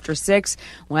right after 6,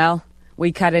 well,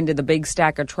 we cut into the big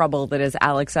stack of trouble that is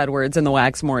Alex Edwards in the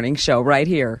Wax Morning Show right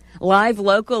here. Live,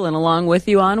 local, and along with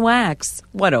you on Wax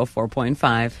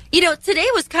 104.5. You know, today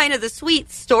was kind of the sweet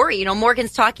story. You know,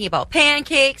 Morgan's talking about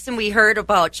pancakes, and we heard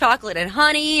about chocolate and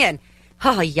honey and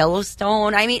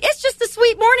Yellowstone. I mean, it's just a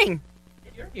sweet morning.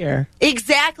 You're here.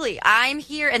 Exactly. I'm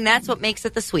here, and that's what makes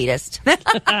it the sweetest.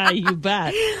 You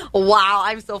bet. Wow,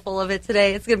 I'm so full of it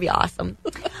today. It's going to be awesome.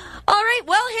 All right,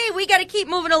 well, hey, we got to keep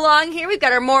moving along here. We've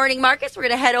got our morning markets. We're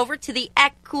going to head over to the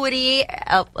Equity,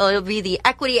 it'll be the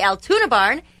Equity Altoona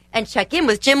Barn, and check in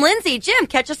with Jim Lindsay. Jim,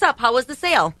 catch us up. How was the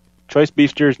sale? Choice beef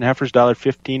steers and heifers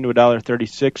 $1.15 to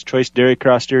 $1.36. Choice dairy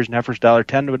cross steers and heifers $1.10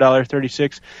 to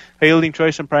 $1.36. High yielding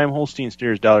choice and prime Holstein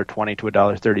steers $1.20 to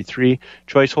 $1.33.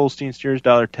 Choice Holstein steers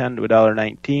 $1.10 to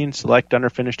 $1.19. Select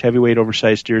underfinished heavyweight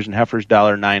oversized steers and heifers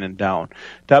 $1.09 and down.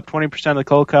 Top 20% of the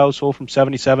cull cows sold from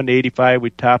 77 to 85. We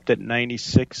topped at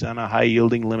 96 on a high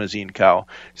yielding limousine cow.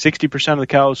 60% of the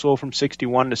cows sold from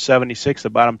 61 to 76. The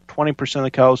bottom 20% of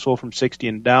the cows sold from 60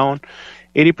 and down.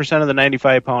 80% of the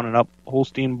 95-pound and up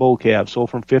Holstein bull calves sold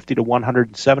from $50 to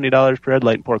 $170 per head.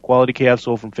 Light and pork quality calves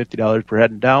sold from $50 per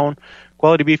head and down.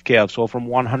 Quality beef calves sold from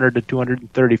 $100 to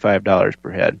 $235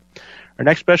 per head. Our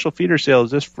next special feeder sale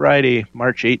is this Friday,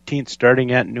 March 18th,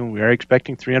 starting at noon. We are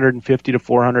expecting 350 to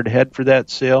 400 head for that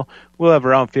sale. We'll have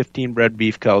around 15 bred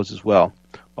beef cows as well.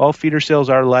 All feeder sales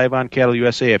are live on Cattle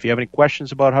USA. If you have any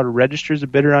questions about how to register as a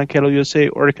bidder on Cattle USA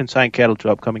or to consign cattle to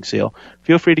upcoming sale,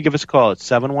 feel free to give us a call at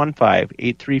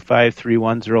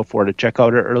 715-835-3104. To check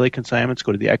out our early consignments,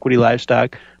 go to the Equity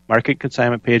Livestock Market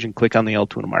Consignment page and click on the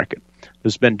Altoona Market.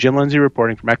 This has been Jim Lindsay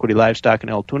reporting from Equity Livestock in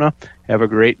Altoona. Have a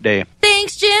great day.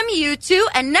 Thanks, Jim. You too.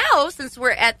 And now, since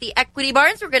we're at the Equity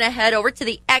Barns, we're going to head over to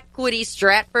the Equity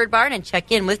Stratford Barn and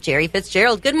check in with Jerry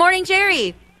Fitzgerald. Good morning,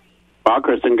 Jerry. Well,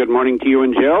 Kristen, good morning to you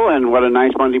and Jill, and what a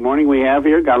nice Monday morning we have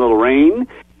here. Got a little rain,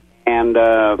 and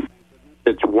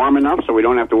it's warm enough so we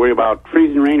don't have to worry about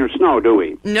freezing rain or snow, do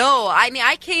we? No, I mean,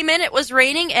 I came in, it was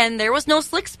raining, and there was no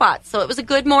slick spots, so it was a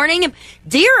good morning. And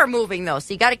deer are moving, though,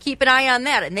 so you got to keep an eye on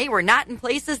that, and they were not in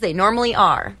places they normally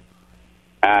are.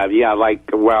 Yeah,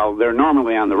 they're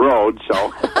normally on the road,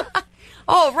 so.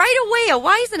 Oh, right away, a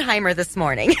Weisenheimer this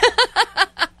morning.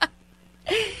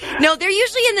 No, they're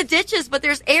usually in the ditches, but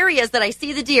there's areas that I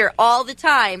see the deer all the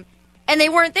time, and they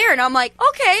weren't there. And I'm like,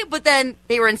 okay, but then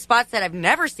they were in spots that I've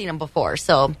never seen them before.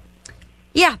 So,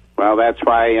 yeah. Well, that's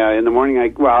why in the morning,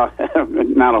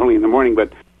 not only in the morning,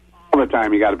 but all the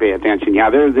time you got to pay attention.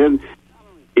 Yeah,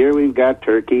 here we've got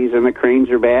turkeys, and the cranes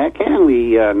are back, and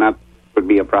we not would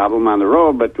be a problem on the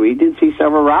road, but we did see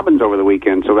several robins over the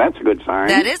weekend, so that's a good sign.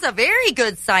 That is a very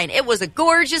good sign. It was a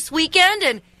gorgeous weekend,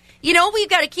 and, you know, we've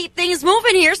got to keep things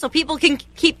moving here so people can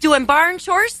keep doing barn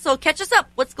chores. So catch us up.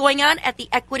 What's going on at the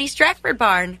Equity Stratford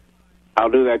Barn? I'll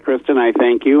do that, Kristen. I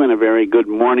thank you, and a very good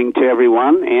morning to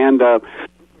everyone. And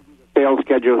sales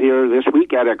schedule here this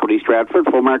week at Equity Stratford.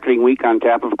 Full marketing week on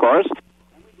tap, of course.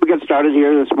 We get started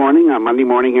here this morning. On Monday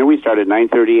morning here, we start at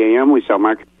 9:30 a.m. We sell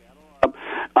market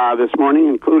this morning,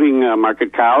 including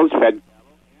market cows, fed,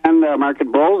 and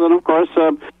market bulls. And, of course,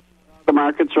 the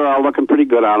markets are all looking pretty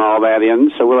good on all that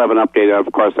end. So we'll have an update,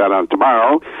 of course, that on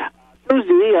tomorrow.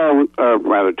 Monday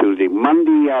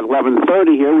at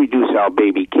 11:30 here, we do sell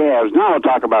baby calves. Now I'll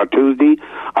talk about Tuesday.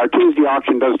 Our Tuesday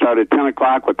auction does start at 10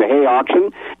 o'clock with the hay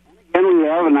auction. And we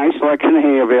have a nice selection of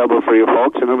hay available for you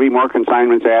folks, and there'll be more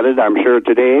consignments added, I'm sure,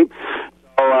 today.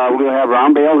 So we'll have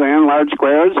round bales and large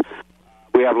squares.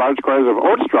 We have large squares of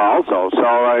oat straw also,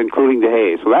 so including the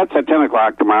hay. So that's at 10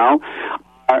 o'clock tomorrow.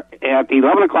 At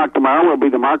 11 o'clock tomorrow will be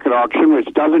the market auction,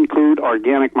 which does include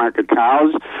organic market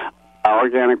cows.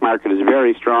 Organic market is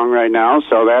very strong right now,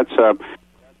 so that's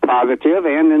positive.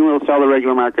 And then we'll sell the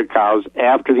regular market cows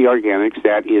after the organics.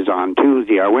 That is on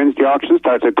Tuesday. Our Wednesday auction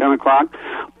starts at 10 o'clock.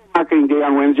 Marketing day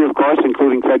on Wednesday, of course,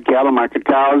 including fed cattle, market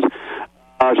cows,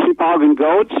 sheep, hog, and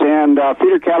goats, and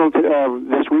feeder cattle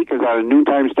this week is at a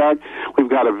noontime start. We've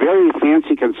got a very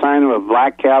fancy consignment of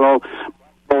black cattle,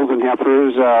 bulls and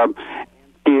heifers,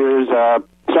 steers,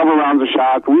 several rounds of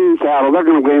shock, wean cattle. They're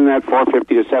going to win that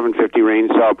 450 to 750 range.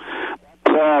 So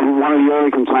one of the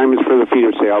early consignments for the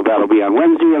feeder sale. That'll be on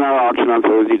Wednesday, and our auction on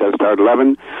Thursday does start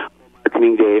 11.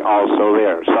 Marketing day also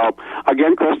there. So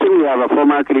again, Kristen, we have a full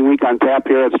marketing week on tap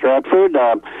here at Stratford.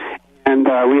 And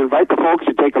we invite the folks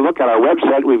to take a look at our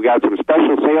website. We've got some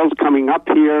special sales coming up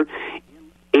here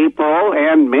in April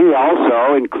and May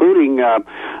also, including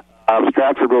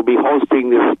Stratford will be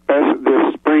hosting this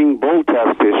spring bull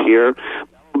test this year. It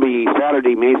will be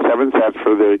Saturday, May 7th. That's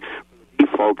for the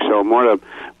folks. So more to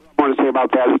say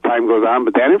about that as time goes on.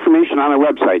 But that information on our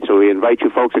website. So we invite you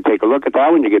folks to take a look at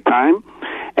that when you get time.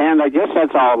 And I guess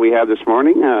that's all we have this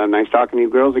morning. Nice talking to you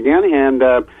girls again. And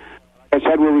like I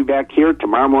said, we'll be back here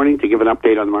tomorrow morning to give an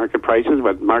update on the market prices,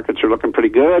 but markets are looking pretty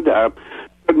good.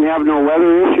 Couldn't have no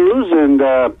weather issues, and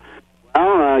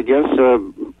I guess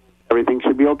everything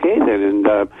should be okay then. And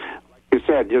like you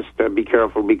said, just be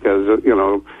careful because,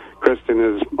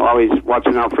 Kristen is always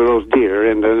watching out for those deer,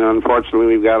 and then unfortunately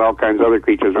we've got all kinds of other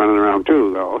creatures running around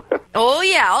too, though. Oh,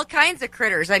 yeah, all kinds of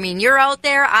critters. I mean, you're out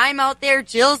there, I'm out there,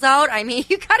 Jill's out. I mean,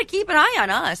 you got to keep an eye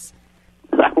on us.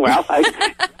 Well, I'm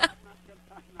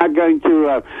not going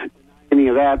to any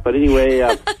of that, but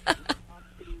anyway,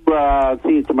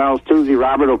 see, tomorrow's Tuesday.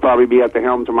 Robert will probably be at the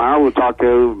helm tomorrow. We'll talk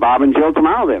to Bob and Jill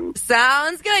tomorrow then.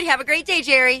 Sounds good. Have a great day,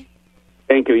 Jerry.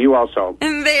 Thank you. You also.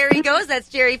 And there he goes. That's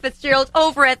Jerry Fitzgerald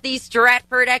over at the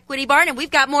Stratford Equity Barn. And we've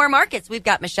got more markets. We've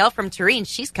got Michelle from Tureen.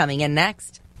 She's coming in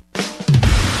next.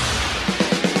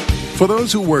 For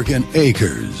those who work in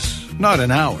acres, not in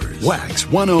hours, Wax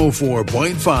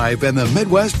 104.5 and the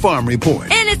Midwest Farm Report.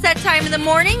 And it's that time in the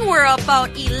morning. We're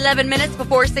about 11 minutes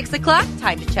before 6 o'clock.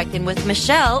 Time to check in with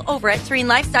Michelle over at Tureen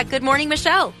Livestock. Good morning,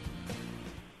 Michelle.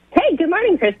 Hey, good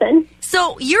morning, Kristen.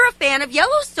 So you're a fan of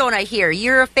Yellowstone, I hear.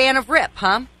 You're a fan of Rip,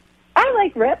 huh? I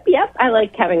like Rip, yep. I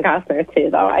like Kevin Costner, too,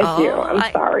 though. I do.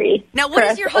 I'm sorry. Now, what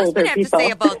does your husband have to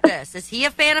say about this? Is he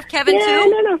a fan of Kevin,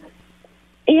 too? No.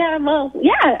 Yeah, well,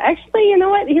 yeah, actually, you know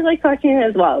what? He likes watching it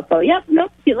as well. So, yep,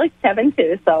 he likes Kevin,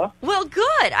 too, so. Well,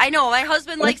 good. I know. My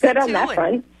husband likes it, too. Good on that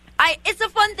front. It's a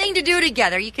fun thing to do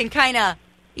together. You can kind of,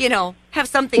 have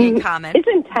something in common. It's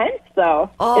intense, though.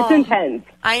 Oh, it's intense.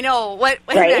 I know.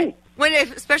 Right?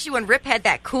 Especially when Rip had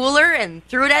that cooler and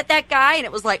threw it at that guy, and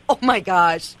it was like, oh, my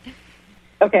gosh.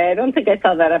 Okay, I don't think I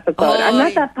saw that episode. I'm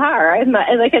not that far.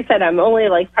 Like I said, I'm only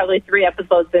probably 3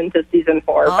 episodes into season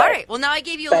 4. All right. Well, now I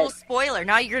gave you a little spoiler.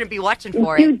 Now you're going to be watching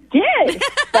for it. You did.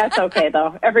 That's okay,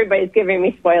 though. Everybody's giving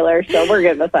me spoilers, so we're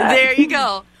good with that. There you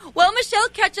go. Well, Michelle,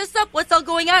 catch us up. What's all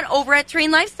going on over at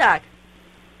Tureen Livestock?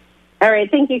 All right.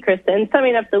 Thank you, Kristen.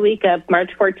 Summing up the week of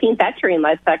March 14th at Tureen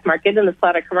Livestock Market in the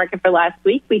slaughter market for last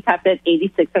week, we topped at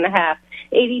 86.5.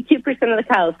 82% of the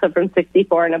cows sold from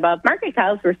 64 and above. Market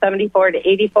cows were 74 to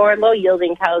 84.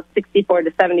 Low-yielding cows 64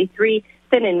 to 73.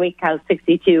 Thin and weak cows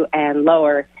 62 and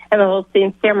lower. And the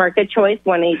Holstein steer market choice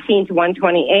 118 to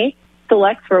 128.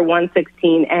 Selects were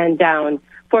 116 and down.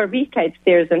 For beef type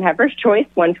steers and heifers, choice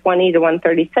 120 to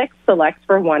 136. Selects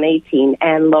were 118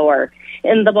 and lower.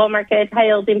 In the bull market,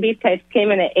 high-yielding beef types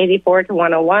came in at 84 to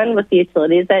 101, with the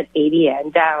utilities at 80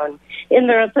 and down. In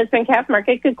the replacement calf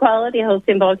market, good quality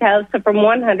Holstein bull cows go from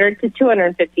 $100 to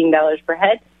 $215 per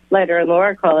head. Lighter and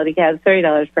lower quality calves,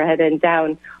 $30 per head and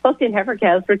down. Holstein heifer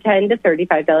calves for $10 to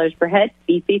 $35 per head.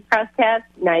 Beef cross calves,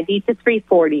 $90 to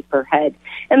 $340 per head.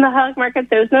 In the hog market,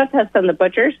 there was no test on the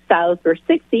butchers. Sows were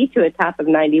 60 to a top of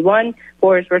 91.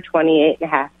 Boars were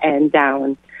 28.5 and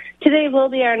down. Today will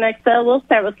be our next sale. We'll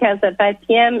start with calves at 5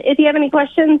 p.m. If you have any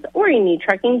questions or you need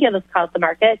trucking, give us a call at the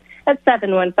market at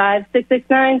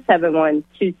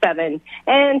 715-669-7127.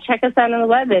 And check us out on the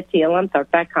web at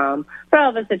tlmthorpe.com. For all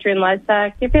of us at Tree and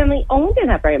Livestock, your family owned and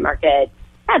operated market.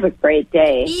 Have a great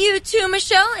day. You too,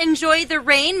 Michelle. Enjoy the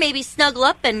rain. Maybe snuggle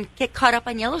up and get caught up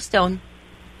on Yellowstone.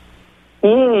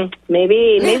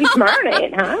 Maybe tomorrow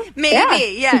night, huh?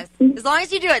 Maybe, yes. As long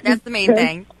as you do it, that's the main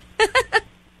thing.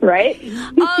 Right?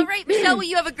 All right, Michelle, well,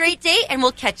 you have a great day, and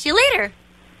we'll catch you later.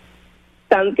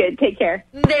 Sounds good. Take care.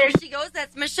 There she goes.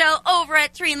 That's Michelle over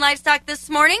at Tree and Livestock this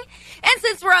morning. And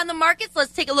since we're on the markets,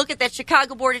 let's take a look at that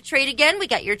Chicago Board of Trade again. We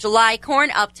got your July corn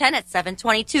up 10 at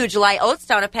 $7.22. July oats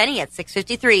down a penny at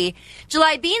 $6.53.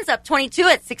 July beans up 22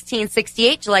 at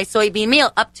 $16.68. July soybean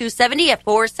meal up $2.70 at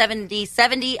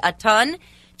 $4.70 a ton.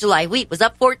 July wheat was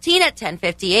up 14 at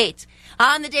 $10.58.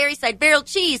 On the dairy side, barrel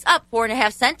cheese up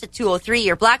 4.5 cents to $2.03.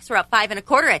 Your blacks were up 5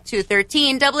 1/4 at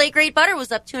 $2.13. Double A grade butter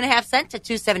was up 2.5 cents to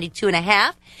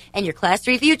 $2.72.5. And your Class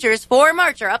 3 futures for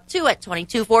March are up 2 at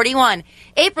 $22.41.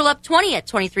 April up 20 at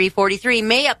 $23.43.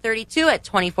 May up 32 at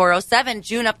 $24.07.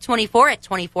 June up 24 at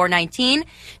 $24.19.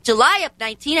 July up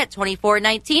 19 at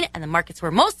 $24.19. And the markets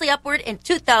were mostly upward in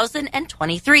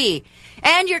 2023.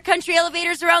 And your country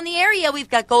elevators around the area, we've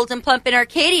got Golden Plump in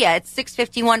Arcadia at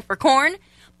 $6.51 for corn.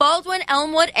 Baldwin,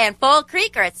 Elmwood, and Fall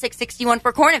Creek are at $6.61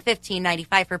 for corn and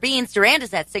 $15.95 for beans. Durand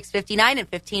is at $6.59 and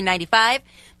 $15.95.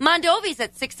 Mondovi's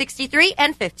at $6.63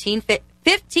 and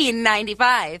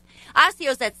 $15.95.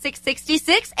 Osceo's at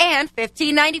 $6.66 and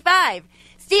 $15.95.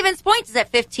 Stevens Point is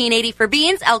at $15.80 for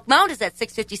beans. Elk Mound is at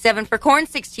 $6.57 for corn,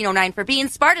 $16.09 for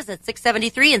beans. Sparta's at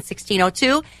 $6.73 and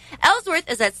 $16.02. Ellsworth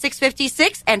is at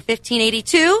 $6.56 and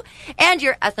 $15.82. And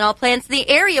your ethanol plants in the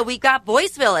area, we got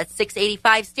Boyceville at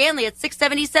 $6.85, Stanley at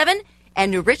 $6.77,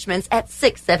 and New Richmond's at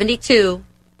 $6.72.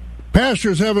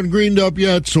 Pastures haven't greened up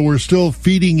yet, so we're still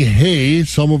feeding hay.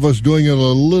 Some of us doing it a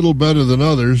little better than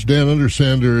others. Dan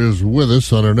Undersander is with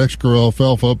us on our Next Grow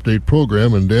Alfalfa Update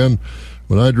program. And Dan,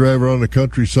 when I drive around the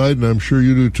countryside, and I'm sure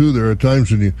you do too, there are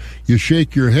times when you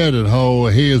shake your head at how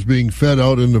hay is being fed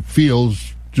out in the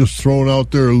fields, just thrown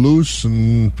out there loose,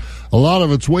 and a lot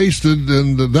of it's wasted,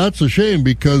 and that's a shame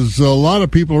because a lot of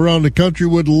people around the country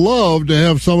would love to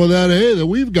have some of that hay that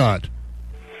we've got.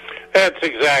 That's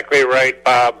exactly right,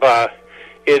 Bob.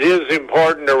 It is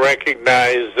important to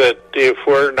recognize that if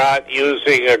we're not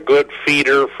using a good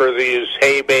feeder for these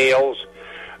hay bales,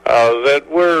 that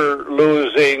we're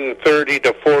losing 30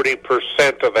 to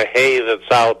 40% of the hay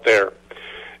that's out there.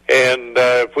 And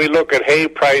if we look at hay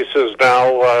prices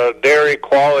now, dairy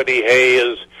quality hay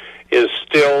is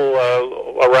still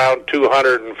around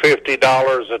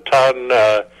 $250 a ton.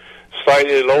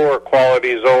 Slightly lower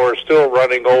qualities, though, are still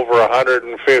running over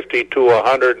 $150 to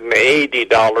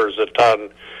 $180 a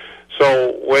ton.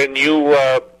 So when you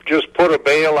just put a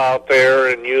bale out there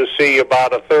and you see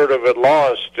about a third of it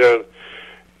lost,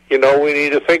 we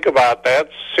need to think about that.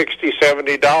 $60,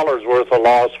 $70 worth of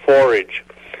lost forage.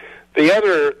 The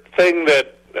other thing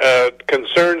that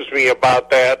concerns me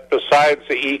about that, besides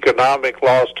the economic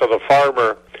loss to the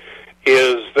farmer,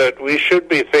 is that we should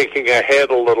be thinking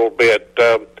ahead a little bit.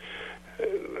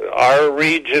 Our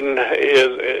region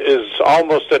is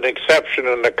almost an exception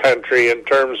in the country in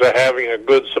terms of having a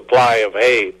good supply of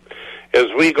hay. As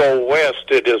we go west,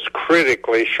 it is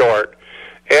critically short,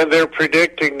 and they're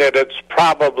predicting that it's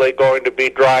probably going to be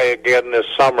dry again this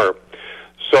summer.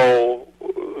 So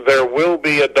there will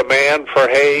be a demand for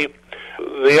hay.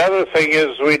 The other thing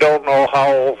is we don't know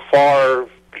how far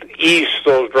east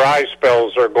those dry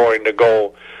spells are going to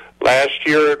go. Last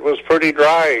year it was pretty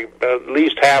dry, at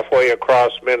least halfway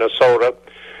across Minnesota,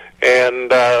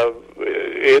 and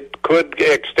it could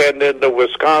extend into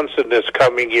Wisconsin this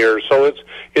coming year. So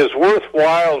it's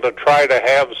worthwhile to try to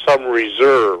have some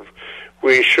reserve.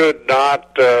 We should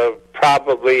not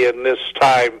probably in this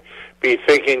time be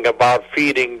thinking about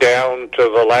feeding down to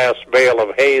the last bale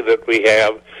of hay that we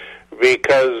have,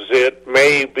 because it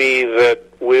may be that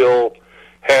we'll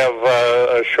have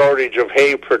a shortage of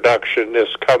hay production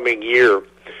this coming year.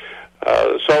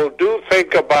 So do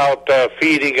think about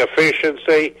feeding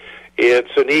efficiency.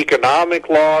 It's an economic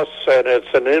loss and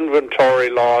it's an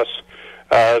inventory loss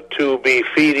to be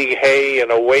feeding hay in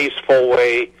a wasteful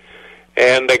way.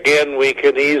 And again, we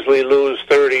can easily lose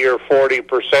 30 or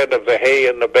 40% of the hay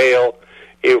in the bale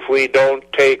if we don't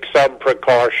take some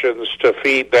precautions to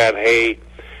feed that hay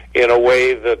in a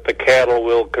way that the cattle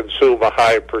will consume a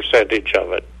high percentage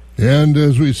of it. And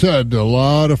as we said, a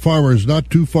lot of farmers not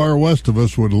too far west of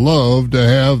us would love to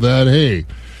have that hay.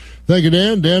 Thank you,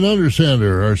 Dan. Dan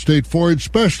Undersander, our state forage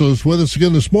specialist, with us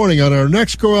again this morning on our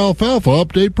Next Grow Alfalfa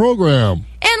Update program.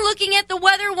 And looking at the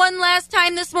weather one last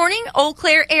time this morning, Eau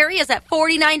Claire area is at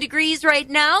 49 degrees right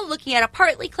now. Looking at a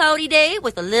partly cloudy day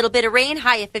with a little bit of rain,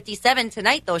 high of 57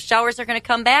 tonight. Those showers are going to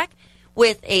come back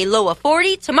with a low of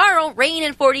 40. Tomorrow, rain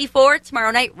and 44.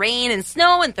 Tomorrow night, rain and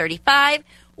snow and 35.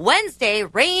 Wednesday,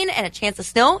 rain and a chance of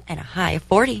snow and a high of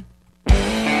 40.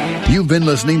 You've been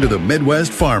listening to the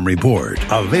Midwest Farm Report,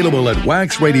 available at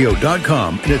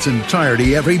waxradio.com in its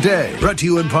entirety every day. Brought to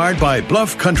you in part by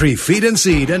Bluff Country Feed and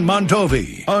Seed in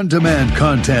Montovy. On-demand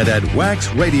content at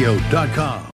waxradio.com.